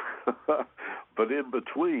 But in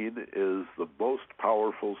between is the most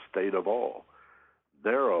powerful state of all.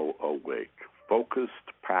 Narrow awake, focused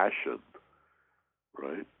passion,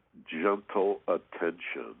 right? Gentle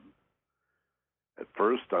attention. At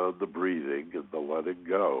first on the breathing and the letting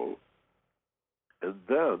go, and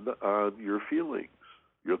then on your feelings.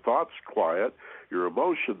 Your thoughts quiet, your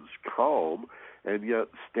emotions calm, and yet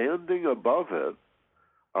standing above it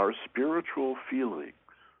are spiritual feelings.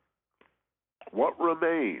 What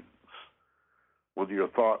remains when your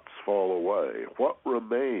thoughts fall away? What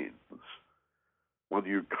remains when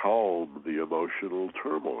you calm the emotional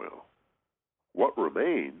turmoil? What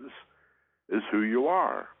remains is who you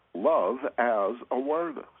are. Love as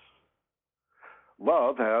awareness.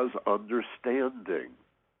 Love as understanding.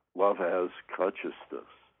 Love as consciousness.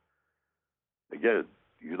 Again,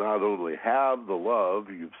 you not only have the love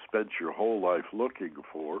you've spent your whole life looking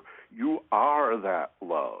for, you are that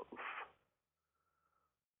love.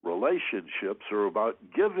 Relationships are about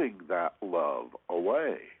giving that love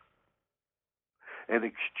away and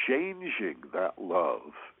exchanging that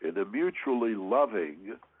love in a mutually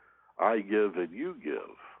loving I give and you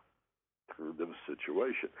give kind of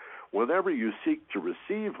situation. Whenever you seek to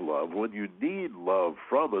receive love, when you need love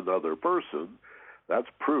from another person, that's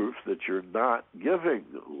proof that you're not giving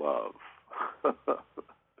love.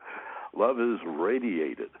 Love is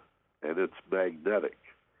radiated, and it's magnetic.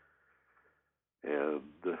 And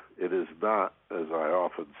it is not, as I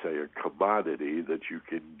often say, a commodity that you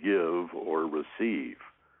can give or receive.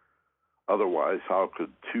 Otherwise, how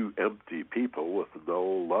could two empty people with no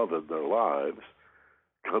love in their lives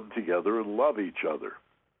come together and love each other?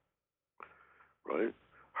 Right?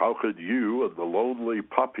 How could you and the lonely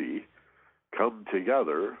puppy come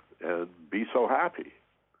together and be so happy?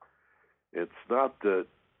 It's not that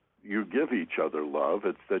you give each other love,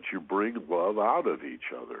 it's that you bring love out of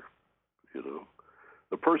each other. You know,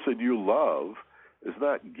 the person you love is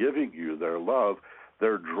not giving you their love,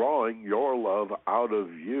 they're drawing your love out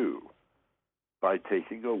of you by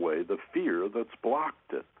taking away the fear that's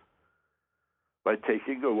blocked it, by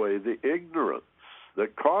taking away the ignorance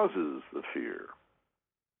that causes the fear.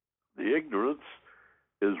 The ignorance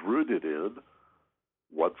is rooted in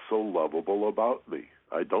what's so lovable about me.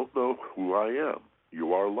 I don't know who I am.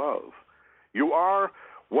 You are love. You are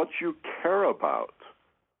what you care about,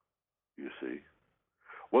 you see.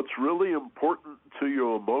 What's really important to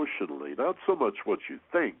you emotionally, not so much what you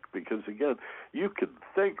think, because again, you can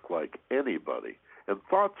think like anybody, and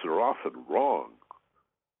thoughts are often wrong.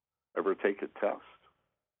 Ever take a test?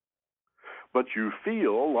 But you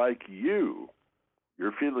feel like you.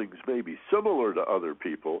 Your feelings may be similar to other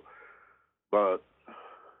people, but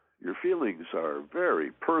your feelings are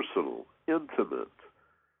very personal, intimate,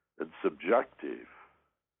 and subjective.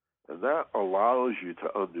 And that allows you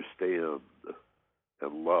to understand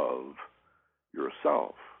and love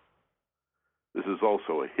yourself. This is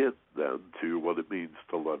also a hint, then, to what it means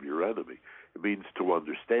to love your enemy. It means to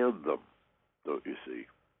understand them, don't you see?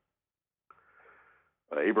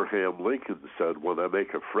 Abraham Lincoln said, when I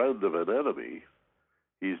make a friend of an enemy,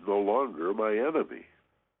 he's no longer my enemy.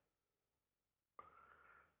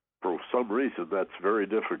 For some reason, that's very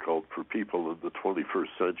difficult for people in the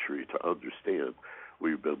 21st century to understand.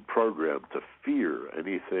 We've been programmed to fear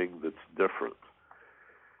anything that's different.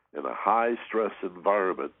 In a high-stress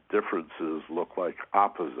environment, differences look like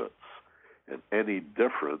opposites, and any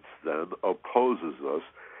difference then opposes us,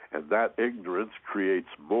 and that ignorance creates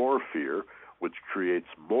more fear, which creates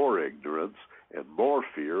more ignorance, and more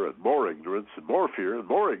fear, and more ignorance, and more fear, and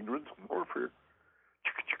more ignorance, and more fear.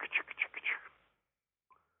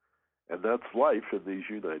 And that's life in these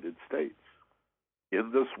United States,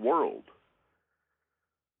 in this world.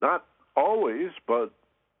 Not always, but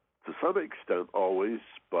to some extent always,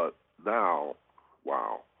 but now,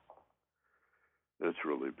 wow, it's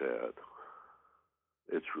really bad.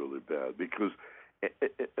 It's really bad because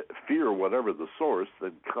fear, whatever the source,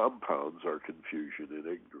 then compounds our confusion and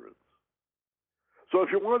ignorance. So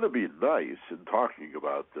if you want to be nice in talking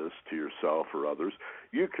about this to yourself or others,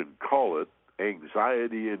 you can call it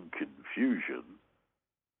anxiety and confusion.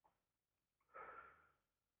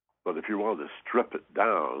 But if you want to strip it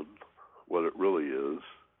down, what it really is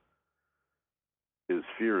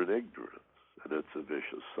fear and ignorance, and it's a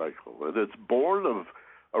vicious cycle. And it's born of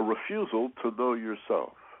a refusal to know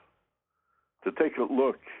yourself, to take a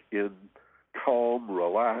look in calm,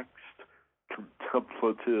 relaxed,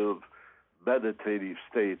 contemplative, meditative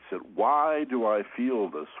states at why do I feel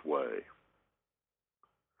this way?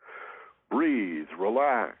 Breathe,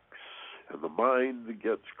 relax, and the mind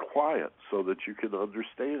gets quiet so that you can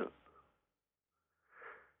understand.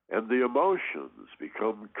 And the emotions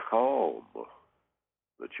become calm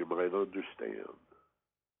that you might understand.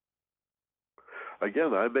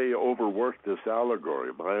 Again, I may overwork this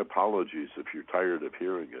allegory. My apologies if you're tired of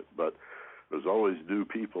hearing it, but there's always new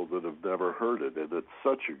people that have never heard it, and it's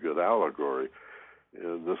such a good allegory.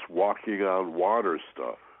 And this walking on water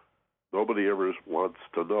stuff, nobody ever wants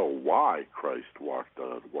to know why Christ walked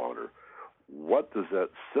on water. What does that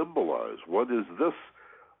symbolize? What is this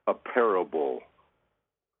a parable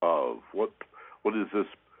of? What is this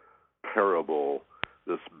parable,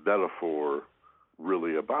 this metaphor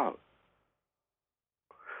really about?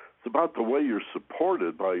 It's about the way you're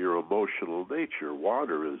supported by your emotional nature.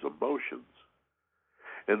 Water is emotions.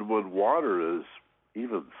 And when water is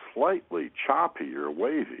even slightly choppy or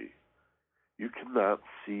wavy, you cannot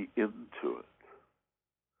see into it.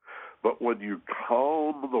 But when you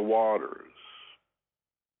calm the waters,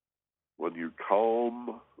 when you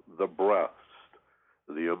calm the breast,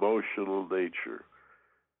 the emotional nature,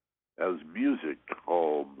 as music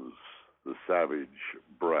calms the savage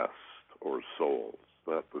breast or soul,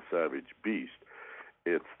 not the savage beast,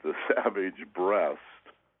 it's the savage breast.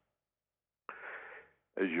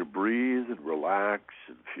 As you breathe and relax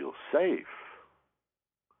and feel safe,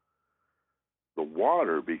 the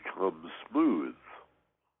water becomes smooth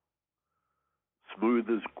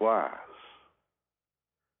as glass.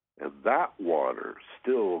 And that water,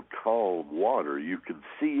 still calm water, you can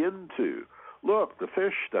see into. Look, the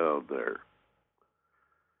fish down there.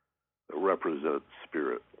 It represents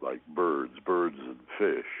spirit, like birds. Birds and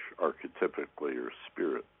fish archetypically are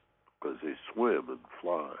spirit because they swim and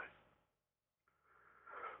fly.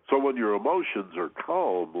 So when your emotions are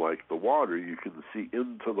calm like the water, you can see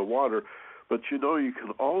into the water, but you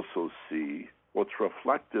can also see what's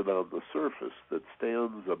reflected on the surface that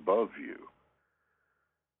stands above you.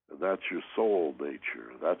 And that's your soul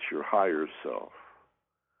nature. That's your higher self.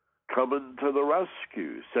 Coming to the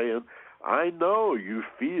rescue, saying, I know you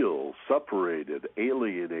feel separated,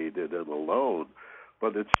 alienated, and alone,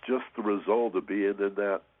 but it's just the result of being in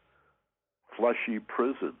that fleshy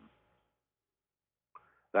prison,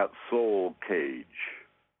 that soul cage.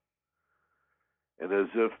 And as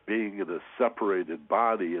if being in a separated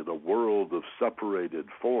body in a world of separated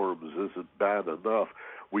forms isn't bad enough,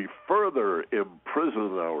 we further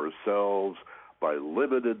imprison ourselves by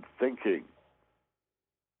limited thinking,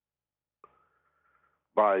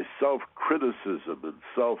 by self-criticism and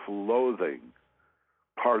self-loathing,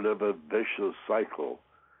 part of a vicious cycle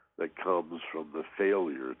that comes from the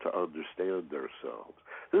failure to understand ourselves.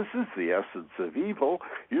 This is the essence of evil.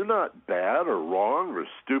 You're not bad or wrong or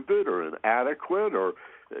stupid or inadequate, or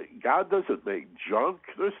God doesn't make junk.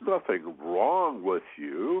 There's nothing wrong with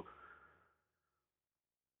you.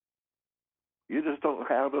 You just don't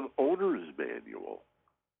have an owner's manual.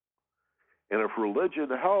 And if religion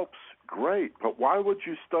helps, great. But why would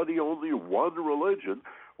you study only one religion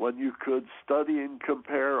when you could study and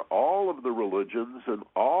compare all of the religions and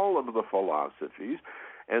all of the philosophies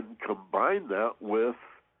and combine that with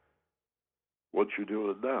what you're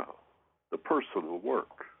doing now, the personal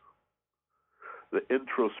work, the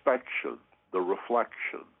introspection, the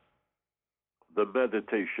reflection, the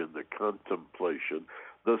meditation, the contemplation,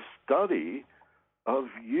 the study of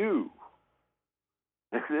you.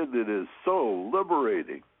 And it is so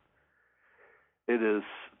liberating. It is,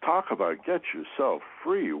 talk about get yourself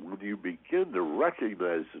free when you begin to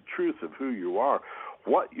recognize the truth of who you are,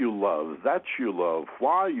 what you love, that you love,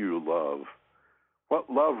 why you love, what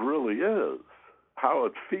love really is, how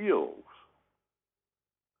it feels,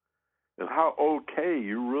 and how okay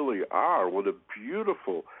you really are, what a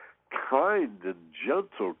beautiful, kind, and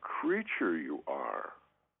gentle creature you are.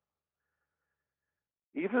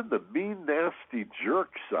 Even the mean, nasty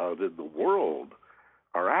jerks out in the world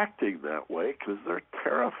are acting that way because they're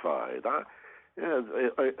terrified.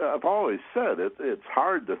 I've always said it's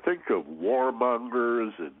hard to think of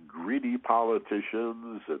warmongers and greedy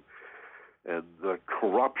politicians and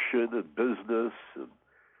corruption in business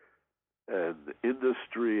and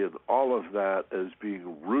industry and all of that as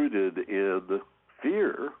being rooted in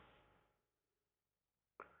fear.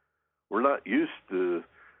 We're not used to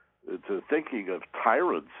thinking of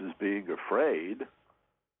tyrants as being afraid,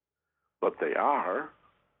 but they are,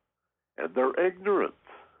 and they're ignorant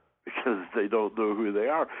because they don't know who they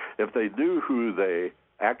are. If they knew who they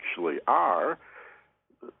actually are,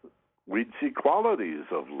 we'd see qualities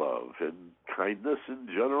of love and kindness and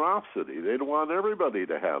generosity. They'd want everybody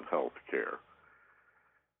to have health care.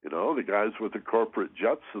 You know, the guys with the corporate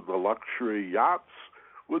jets and the luxury yachts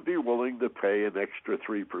would be willing to pay an extra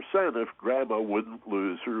 3% if Grandma wouldn't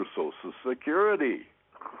lose her Social Security.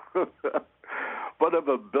 But if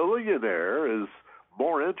a billionaire is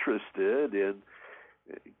more interested in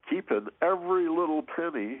keeping every little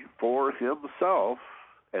penny for himself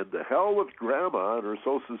and the hell with Grandma and her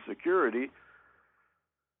Social Security,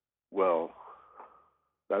 well,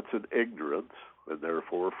 that's an ignorant and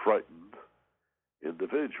therefore frightened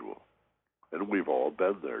individual. And we've all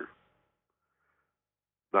been there.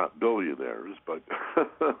 Not billionaires, but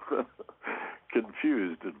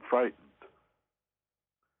confused and frightened.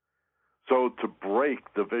 So to break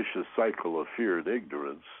the vicious cycle of fear and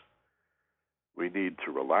ignorance, we need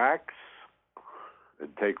to relax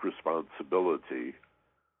and take responsibility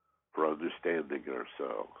for understanding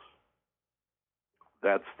ourselves.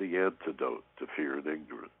 That's the antidote to fear and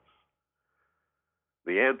ignorance.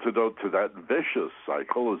 The antidote to that vicious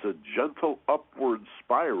cycle is a gentle upward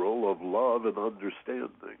spiral of love and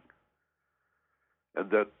understanding. And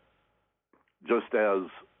that just as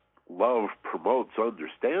love promotes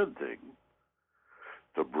understanding,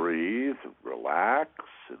 to breathe and relax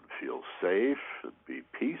and feel safe and be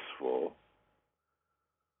peaceful,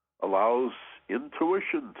 allows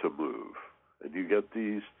intuition to move. And you get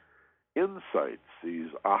these insights, these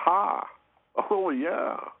aha, oh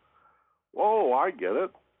yeah, whoa, I get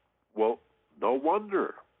it. Well, no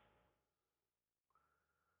wonder.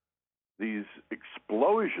 These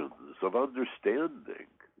explosions of understanding,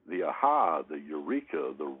 the aha, the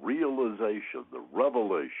eureka, the realization, the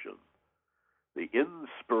revelation, the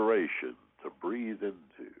inspiration to breathe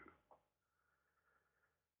into,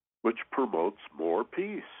 which promotes more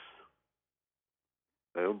peace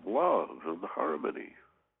and love and harmony,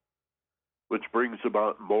 which brings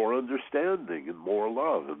about more understanding and more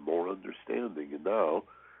love and more understanding. And now,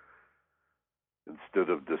 instead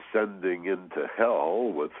of descending into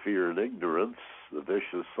hell with fear and ignorance, the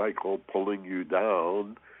vicious cycle pulling you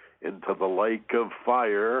down into the lake of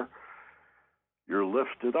fire, you're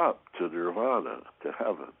lifted up to nirvana, to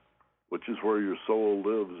heaven, which is where your soul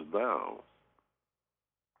lives now.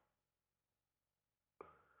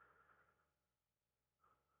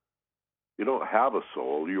 You don't have a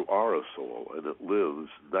soul, you are a soul, and it lives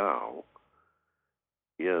now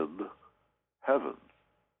in heaven,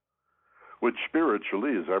 which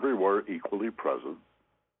spiritually is everywhere equally present.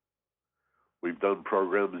 We've done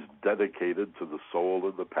programs dedicated to the soul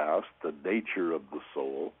in the past, the nature of the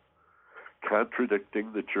soul,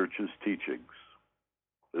 contradicting the church's teachings.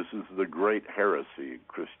 This is the great heresy in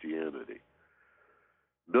Christianity.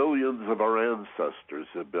 Millions of our ancestors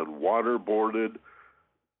have been waterboarded,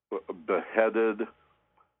 beheaded,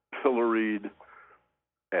 pilloried,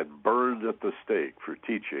 and burned at the stake for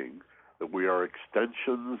teaching that we are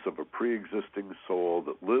extensions of a pre-existing soul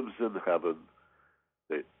that lives in heaven,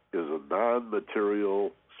 that is a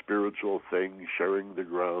non-material, spiritual thing sharing the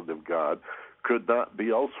ground of God, could not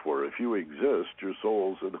be elsewhere. If you exist, your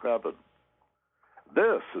soul's in heaven.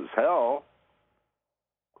 This is hell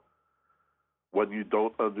when you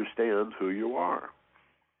don't understand who you are.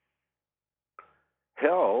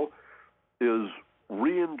 Hell is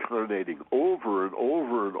reincarnating over and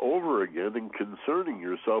over and over again and concerning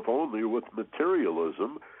yourself only with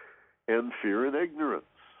materialism and fear and ignorance.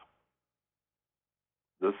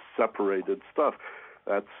 This separated stuff.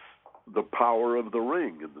 That's the power of the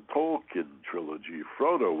ring in the Tolkien trilogy.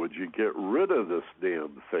 Frodo, would you get rid of this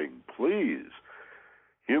damn thing, please?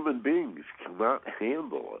 Human beings cannot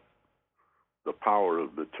handle it. The power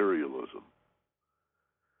of materialism.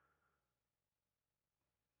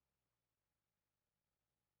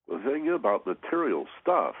 The thing about material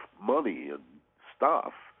stuff, money and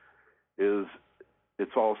stuff, is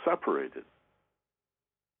it's all separated.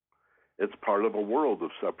 It's part of a world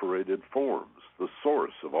of separated forms, the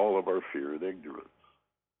source of all of our fear and ignorance.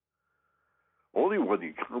 Only when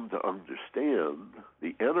you come to understand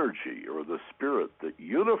the energy or the spirit that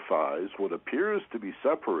unifies what appears to be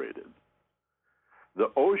separated,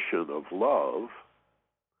 the ocean of love,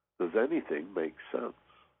 does anything make sense.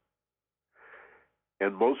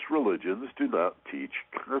 And most religions do not teach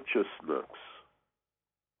consciousness.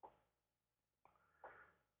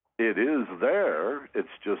 It is there, it's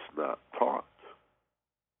just not taught.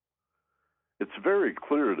 It's very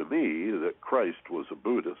clear to me that Christ was a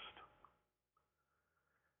Buddhist.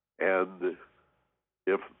 And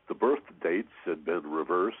if the birth dates had been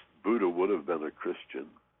reversed, Buddha would have been a Christian,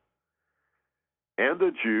 and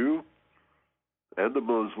a Jew, and a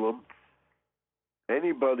Muslim.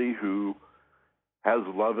 Anybody who has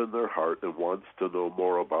love in their heart and wants to know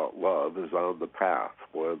more about love is on the path,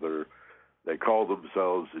 whether they call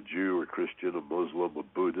themselves a Jew, a Christian, a Muslim, a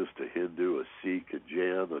Buddhist, a Hindu, a Sikh, a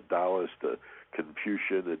Jain, a Taoist, a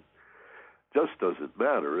Confucian. It just doesn't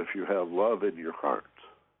matter if you have love in your heart.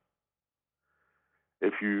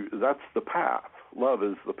 That's the path. Love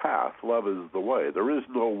is the path. Love is the way. There is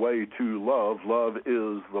no way to love. Love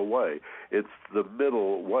is the way. It's the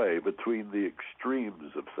middle way between the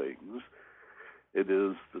extremes of things. It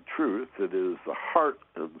is the truth. It is the heart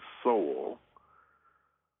and soul.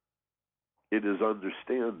 It is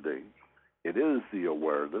understanding. It is the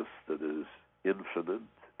awareness that is infinite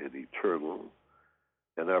and eternal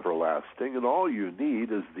and everlasting. And all you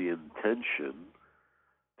need is the intention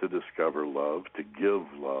to discover love, to give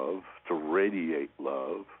love, to radiate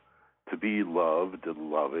love, to be loved and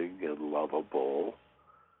loving and lovable.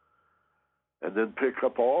 And then pick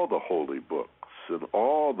up all the holy books and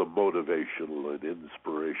all the motivational and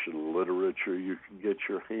inspirational literature you can get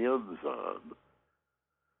your hands on.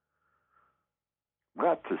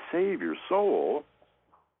 Not to save your soul,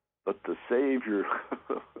 but to save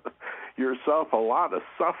yourself a lot of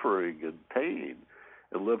suffering and pain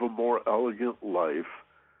and live a more elegant life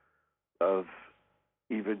of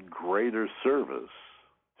even greater service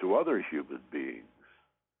to other human beings,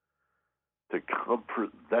 to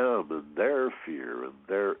comfort them in their fear and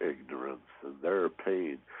their ignorance and their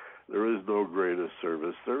pain. There is no greater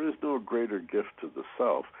service, there is no greater gift to the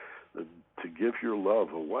self than to give your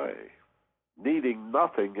love away, needing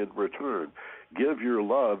nothing in return. Give your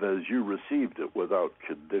love as you received it without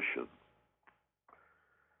condition.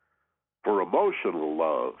 For emotional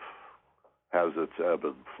love has its ebb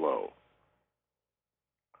and flow.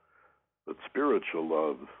 But spiritual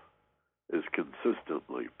love is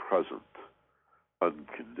consistently present,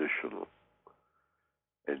 unconditional,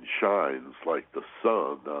 and shines like the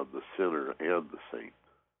sun on the sinner and the saint.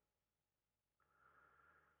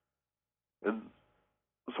 And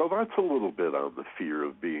so that's a little bit on the fear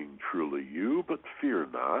of being truly you, but fear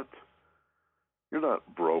not. You're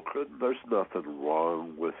not broken. There's nothing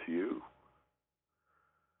wrong with you.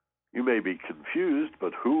 You may be confused,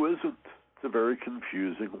 but who isn't? It's a very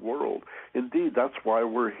confusing world. Indeed, that's why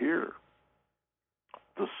we're here,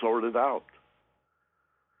 to sort it out,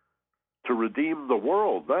 to redeem the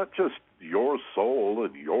world, not just your soul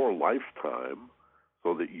and your lifetime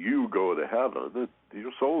so that you go to heaven.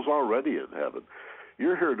 Your soul's already in heaven.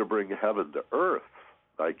 You're here to bring heaven to earth.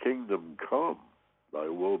 Thy kingdom come, thy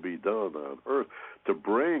will be done on earth. To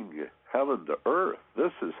bring heaven to earth.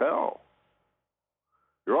 This is hell.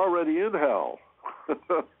 You're already in hell.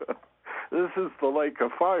 This is the lake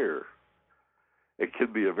of fire. It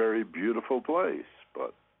can be a very beautiful place,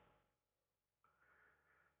 but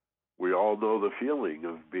we all know the feeling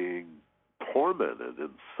of being tormented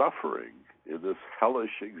and suffering in this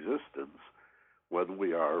hellish existence when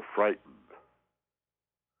we are frightened,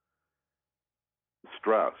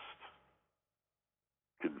 stressed,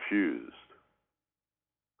 confused.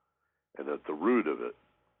 And at the root of it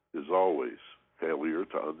is always failure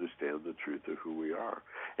to understand the truth of who we are.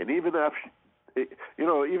 And even after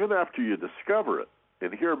you discover it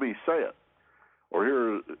and hear me say it, or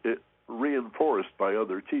hear it reinforced by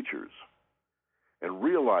other teachers, and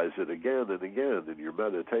realize it again and again in your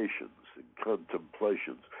meditations and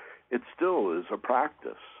contemplations, it still is a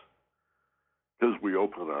practice. Because we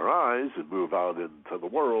open our eyes and move out into the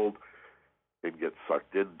world and get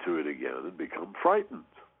sucked into it again and become frightened.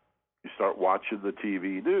 You start watching the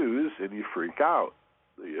TV news and you freak out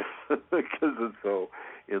because it's so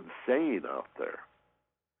insane out there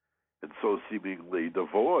and so seemingly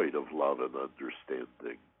devoid of love and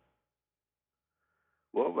understanding.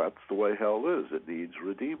 Well, that's the way hell is. It needs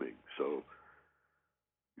redeeming. So,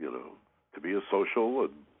 to be a social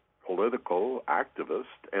and political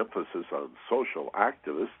activist, emphasis on social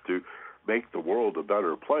activist, to make the world a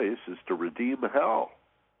better place is to redeem hell.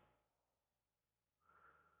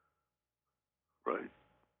 Right?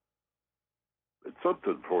 It's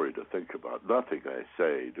something for you to think about. Nothing I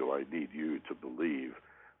say do I need you to believe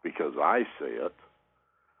because I say it,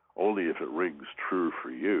 only if it rings true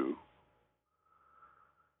for you.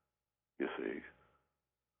 You see,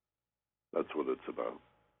 that's what it's about.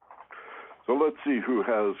 So let's see who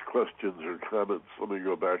has questions or comments. Let me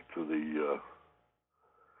go back to the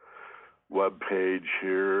web page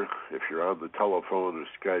here. If you're on the telephone or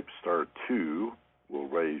Skype, *2 will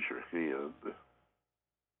raise your hand.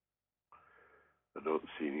 I don't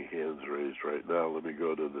see any hands raised right now. Let me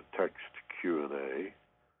go to the text Q&A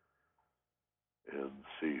and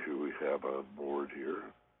see who we have on board here.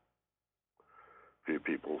 A few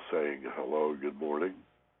people saying hello, good morning,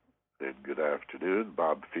 and good afternoon.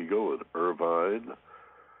 Bob Fiegel in Irvine,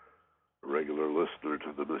 a regular listener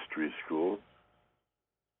to the Mystery School.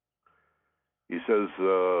 He says,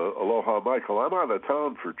 aloha, Michael. I'm out of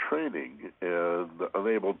town for training and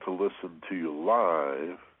unable to listen to you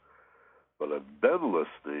live, but I've been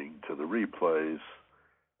listening to the replays.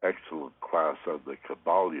 Excellent class on the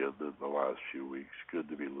Kabbalion in the last few weeks. Good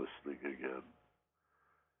to be listening again.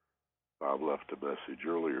 Bob left a message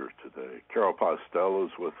earlier today. Carol Postel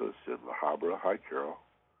is with us in La Habra. Hi, Carol.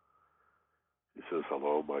 He says,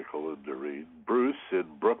 hello, Michael and Doreen. Bruce in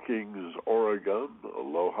Brookings, Oregon.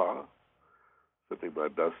 Aloha. Sending my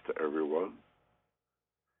best to everyone.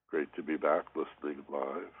 Great to be back listening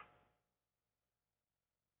live.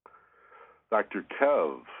 Dr.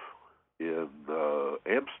 Kev in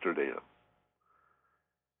Amsterdam,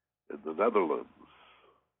 in the Netherlands,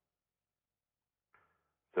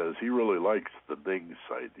 says he really likes the Ning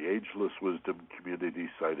site. The Ageless Wisdom Community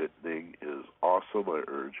site at Ning is awesome. I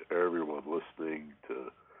urge everyone listening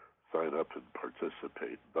to sign up and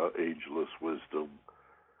participate.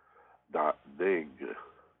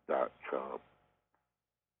 theagelesswisdom.ning.com.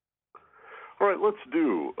 All right, let's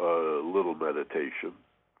do a little meditation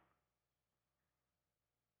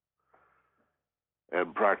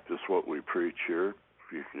and practice what we preach here.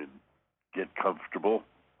 If you can get comfortable,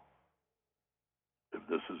 if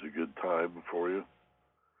this is a good time for you.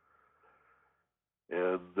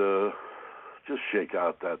 And just shake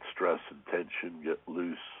out that stress and tension, get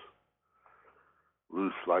loose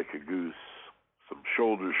like a goose. Some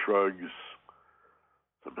shoulder shrugs,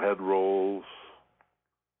 some head rolls,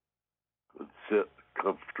 and sit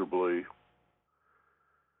comfortably.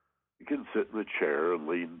 You can sit in the chair and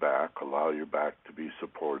lean back, allow your back to be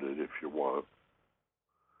supported if you want.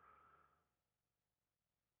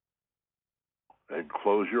 And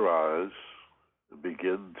close your eyes and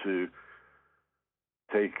begin to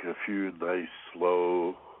take a few nice,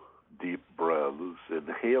 slow, deep breaths,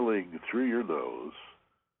 inhaling through your nose.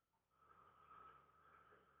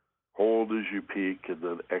 Hold as you peak and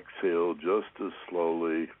then exhale just as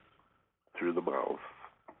slowly through the mouth.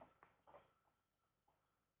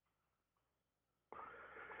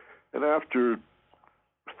 And after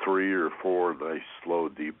 3 or 4 nice, slow,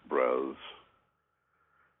 deep breaths,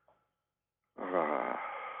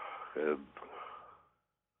 and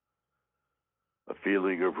a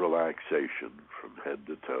feeling of relaxation from head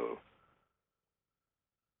to toe.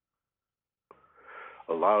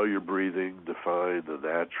 Allow your breathing to find a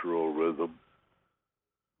natural rhythm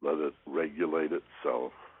Let it regulate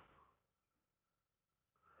itself.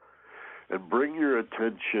 And bring your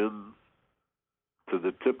attention to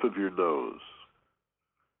the tip of your nose.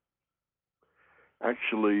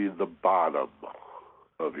 Actually, the bottom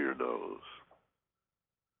of your nose.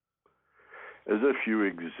 As if you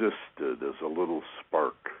existed as a little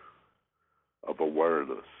spark of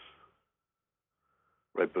awareness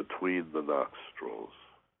right between the nostrils.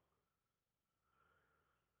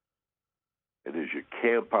 And as you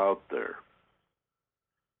camp out there,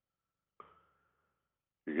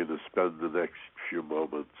 you're going to spend the next few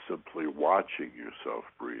moments simply watching yourself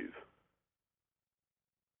breathe.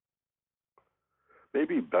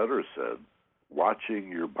 Maybe better said, watching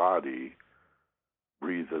your body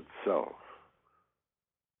breathe itself.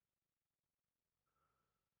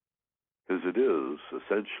 Because it is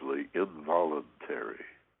essentially involuntary.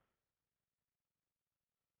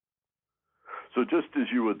 So just as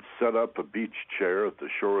you would set up a beach chair at the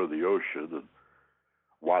shore of the ocean and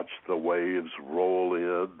watch the waves roll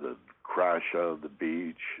in and crash on the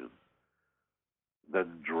beach and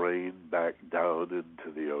then drain back down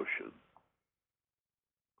into the ocean,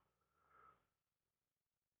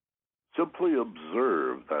 simply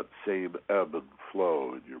observe that same ebb and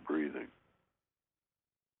flow in your breathing.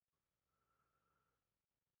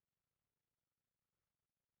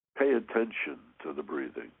 Pay attention to the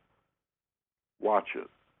breathing. Watch it.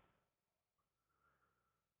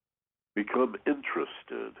 Become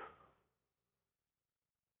interested,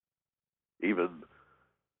 even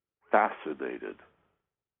fascinated.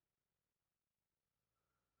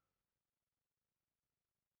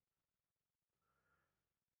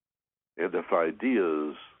 And if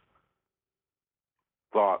ideas,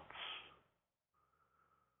 thoughts,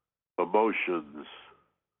 emotions,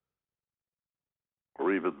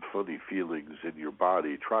 or even funny feelings in your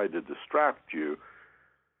body try to distract you,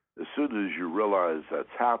 as soon as you realize that's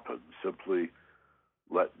happened, simply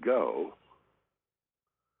let go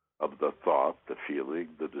of the thought, the feeling,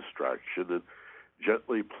 the distraction, and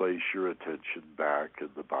gently place your attention back in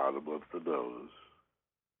the bottom of the nose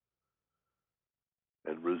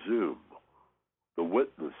and resume the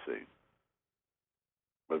witnessing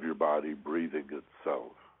of your body breathing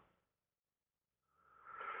itself.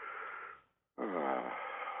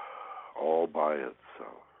 All by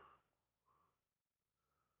itself.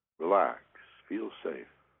 Relax. Feel safe.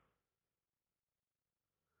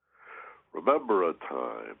 Remember a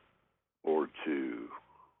time or two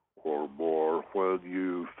or more when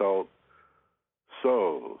you felt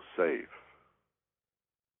so safe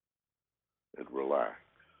and relaxed.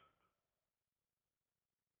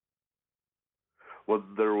 When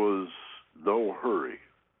there was no hurry.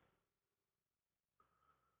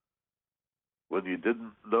 When you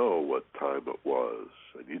didn't know what time it was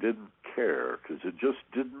and you didn't care because it just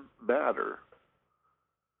didn't matter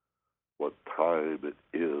what time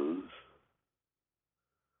it is.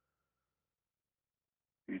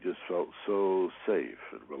 You just felt so safe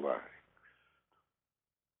and relaxed.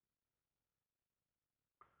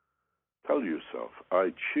 Tell yourself,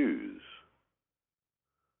 I choose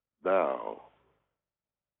now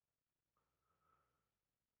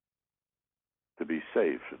to be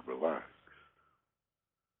safe and relaxed.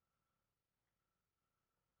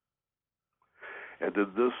 And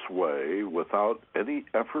in this way, without any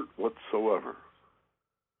effort whatsoever,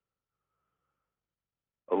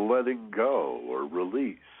 a letting go or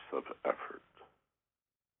release of effort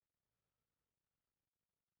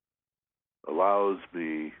allows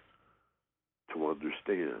me to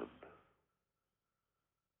understand.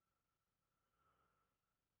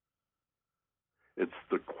 It's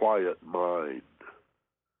the quiet mind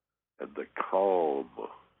and the calm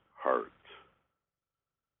heart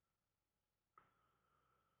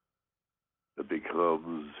that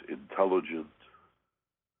becomes intelligent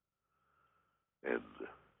and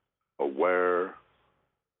aware,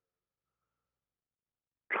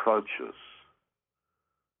 conscious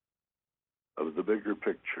of the bigger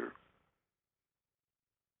picture.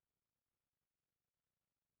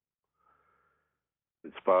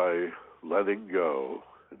 It's by letting go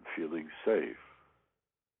and feeling safe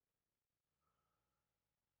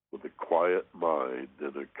with a quiet mind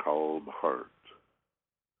and a calm heart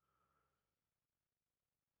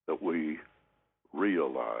that we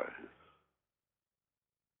realize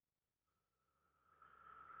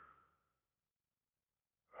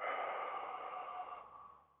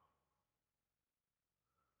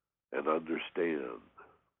and understand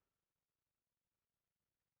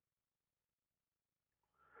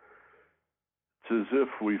it's as if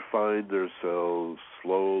we find ourselves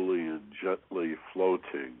slowly and gently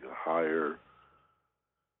floating higher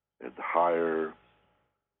and higher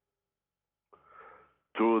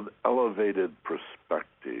to an elevated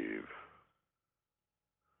perspective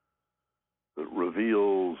that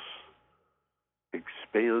reveals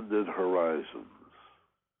expanded horizons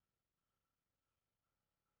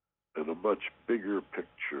and a much bigger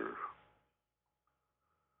picture.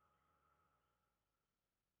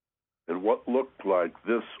 And what looked like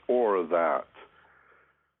this or that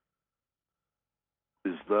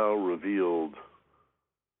is now revealed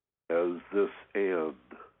as this and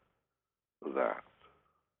that.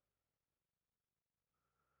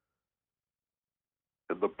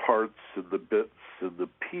 And the parts and the bits and the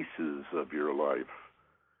pieces of your life,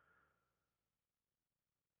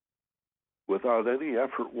 without any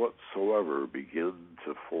effort whatsoever, begin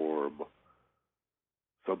to form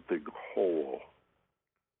something whole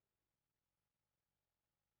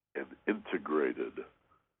and integrated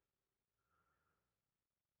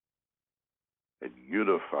and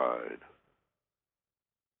unified.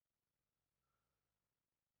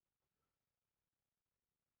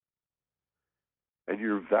 And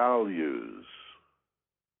your values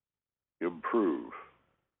improve.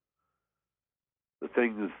 The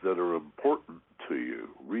things that are important to you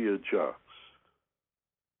readjust.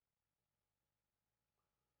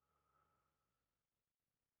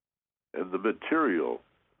 And the material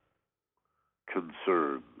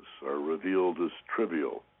concerns are revealed as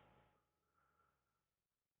trivial.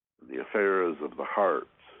 And the affairs of the heart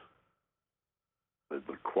and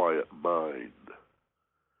the quiet mind,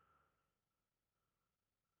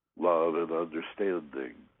 love and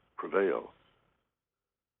understanding prevail.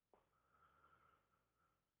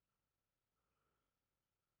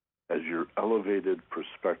 As your elevated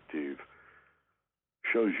perspective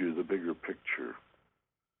shows you the bigger picture,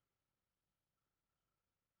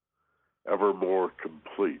 ever more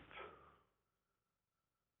complete,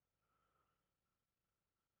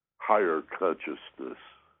 higher consciousness,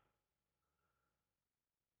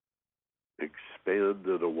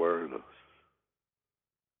 expanded awareness,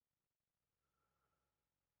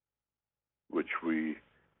 which we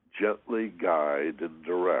gently guide and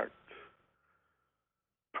direct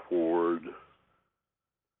toward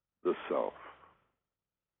the self.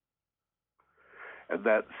 And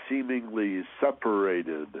that seemingly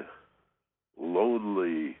separated,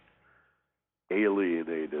 lonely,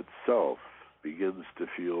 alienated self begins to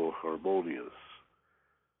feel harmonious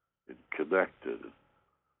and connected,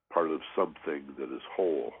 part of something that is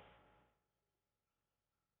whole.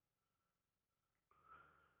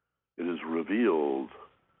 It is revealed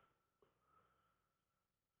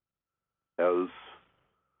as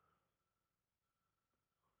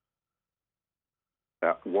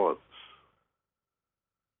at once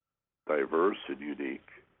diverse and unique,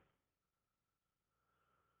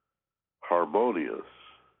 harmonious,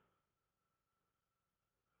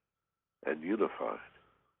 and unified.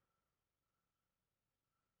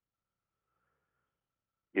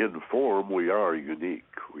 In form, we are unique.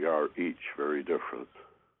 We are each very different.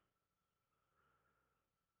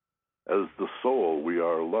 As the soul, we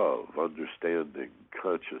are love, understanding,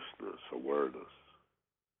 consciousness, awareness,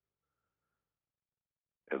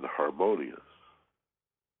 and harmonious.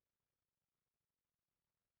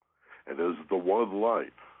 And as the one life,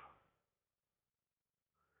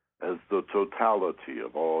 as the totality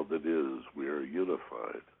of all that is, we are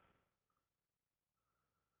unified.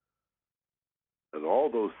 And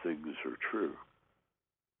all those things are true.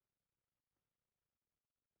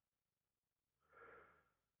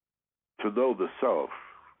 To know the self,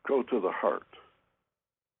 go to the heart.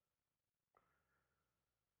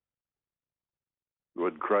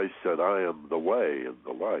 When Christ said, I am the way and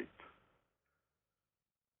the light,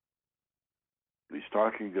 he's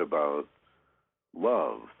talking about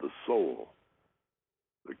love, the soul,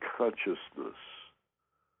 the consciousness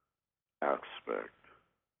aspect,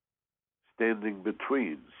 standing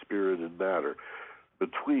between spirit and matter,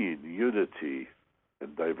 between unity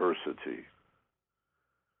and diversity.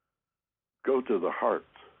 Go to the heart.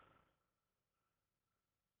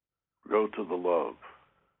 Go to the love.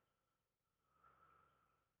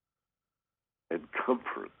 And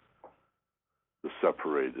comfort the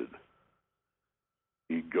separated,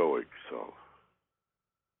 egoic self.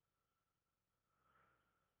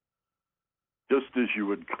 Just as you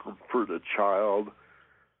would comfort a child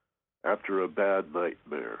after a bad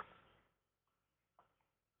nightmare,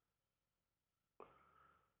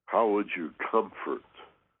 how would you comfort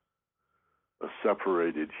a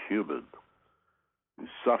separated human who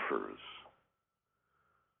suffers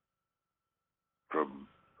from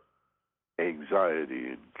anxiety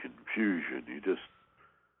and confusion? You just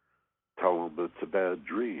tell them it's a bad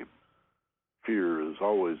dream. Fear is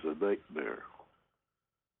always a nightmare.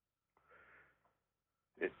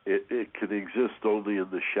 It can exist only in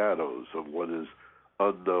the shadows of what is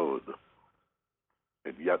unknown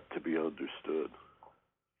and yet to be understood.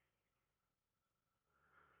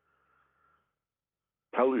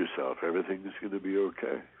 Tell yourself everything's going to be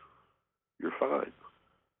okay. You're fine.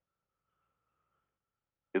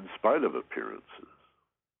 In spite of appearances,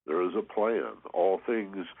 there is a plan. All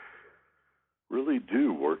things really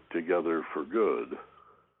do work together for good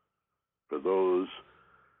for those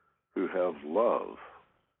who have love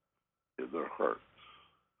in their hearts.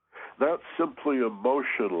 Not simply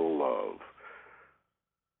emotional love,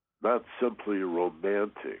 not simply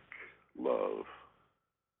romantic love,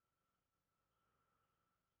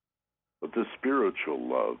 but the spiritual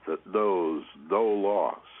love that knows no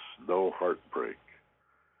loss, no heartbreak,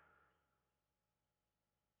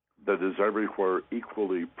 that is everywhere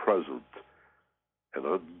equally present and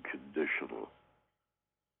unconditional.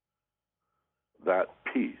 That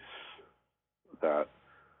peace, that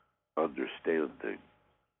understanding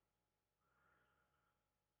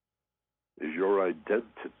is your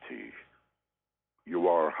identity. You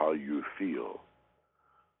are how you feel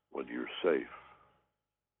when you're safe,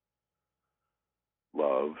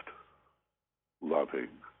 loved, loving,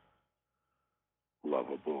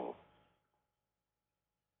 lovable.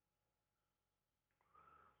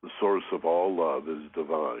 The source of all love is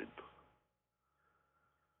divine.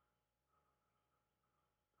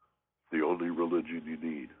 The only religion you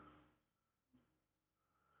need.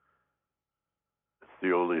 It's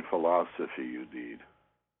the only philosophy you need.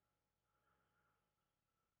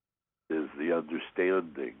 Is the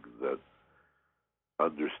understanding that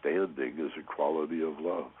understanding is a quality of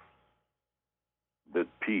love. That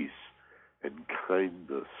peace and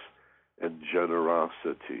kindness and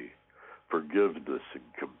generosity, forgiveness and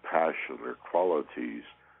compassion are qualities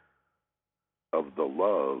of the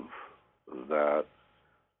love that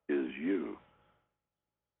is you.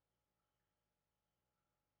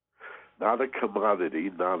 Not a commodity,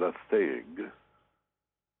 not a thing,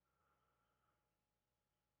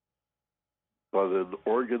 but an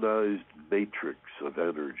organized matrix of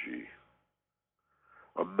energy,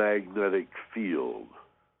 a magnetic field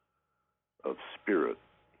of spirit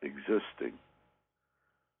existing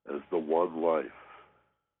as the one life.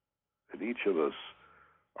 And each of us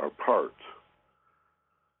are part,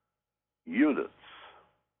 units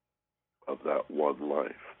of that one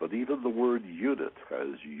life. But even the word unit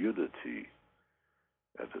has unity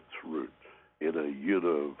at its root. In a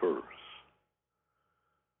universe,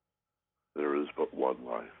 there is but one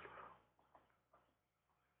life.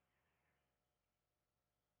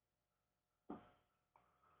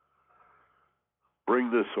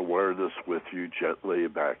 Bring this awareness with you gently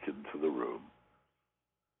back into the room.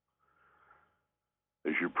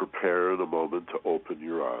 As you prepare in a moment to open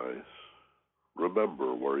your eyes,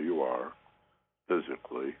 remember where you are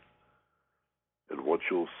physically and what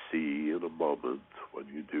you'll see in a moment when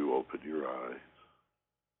you do open your eyes.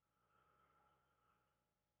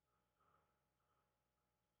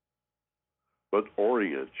 But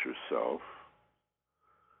orient yourself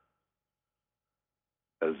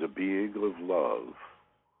as a being of love,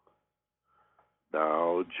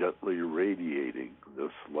 now gently radiating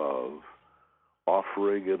this love,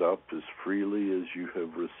 offering it up as freely as you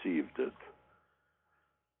have received it.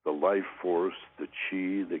 The life force, the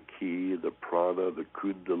chi, the ki, the prana, the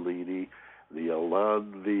kundalini, the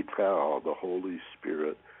elan vital, the Holy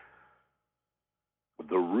Spirit,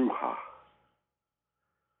 the ruha,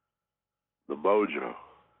 the mojo.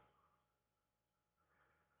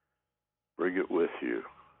 Bring it with you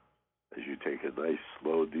as you take a nice,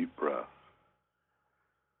 slow, deep breath.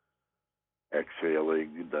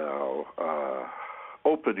 Exhaling now.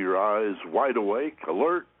 Open your eyes, wide awake,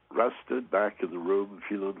 alert, rested, back in the room,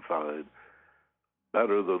 feeling fine,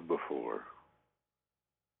 better than before.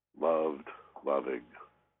 Loved, loving,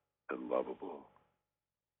 and lovable.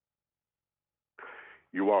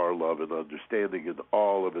 You are love and understanding in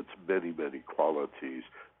all of its many, many qualities.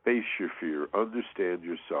 Face your fear, understand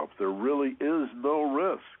yourself. There really is no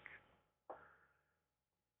risk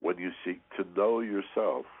when you seek to know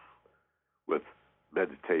yourself with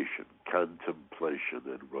meditation, contemplation,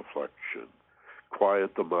 and reflection.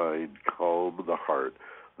 Quiet the mind, calm the heart.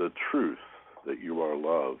 The truth that you are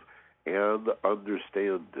love and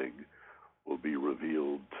understanding will be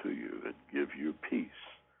revealed to you and give you peace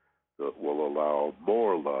that will allow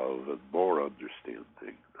more love and more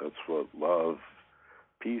understanding. That's what love,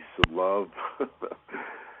 peace and love,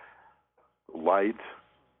 light,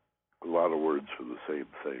 a lot of words for the same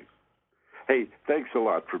thing. Hey, thanks a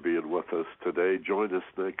lot for being with us today. Join us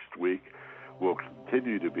next week. We'll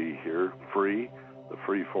continue to be here free, the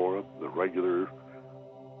free forum, the regular,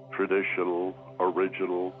 traditional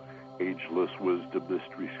original Ageless Wisdom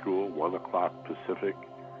Mystery School, 1 o'clock Pacific.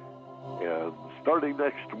 And starting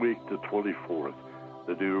next week, the 24th,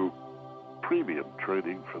 the new premium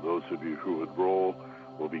training for those of you who enroll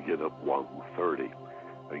will begin at 1:30.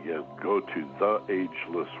 Again, go to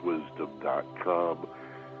theagelesswisdom.com,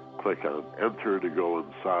 click on Enter to go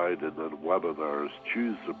inside, and then Webinars.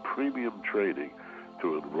 Choose the premium training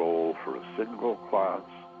to enroll for a single class,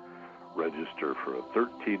 register for a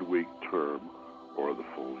 13-week term, or the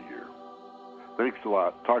full year. Thanks a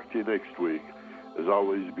lot. Talk to you next week. As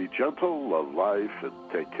always, be gentle, love life, and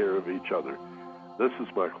take care of each other. This is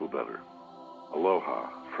Michael Benner. Aloha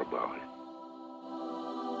from Maui.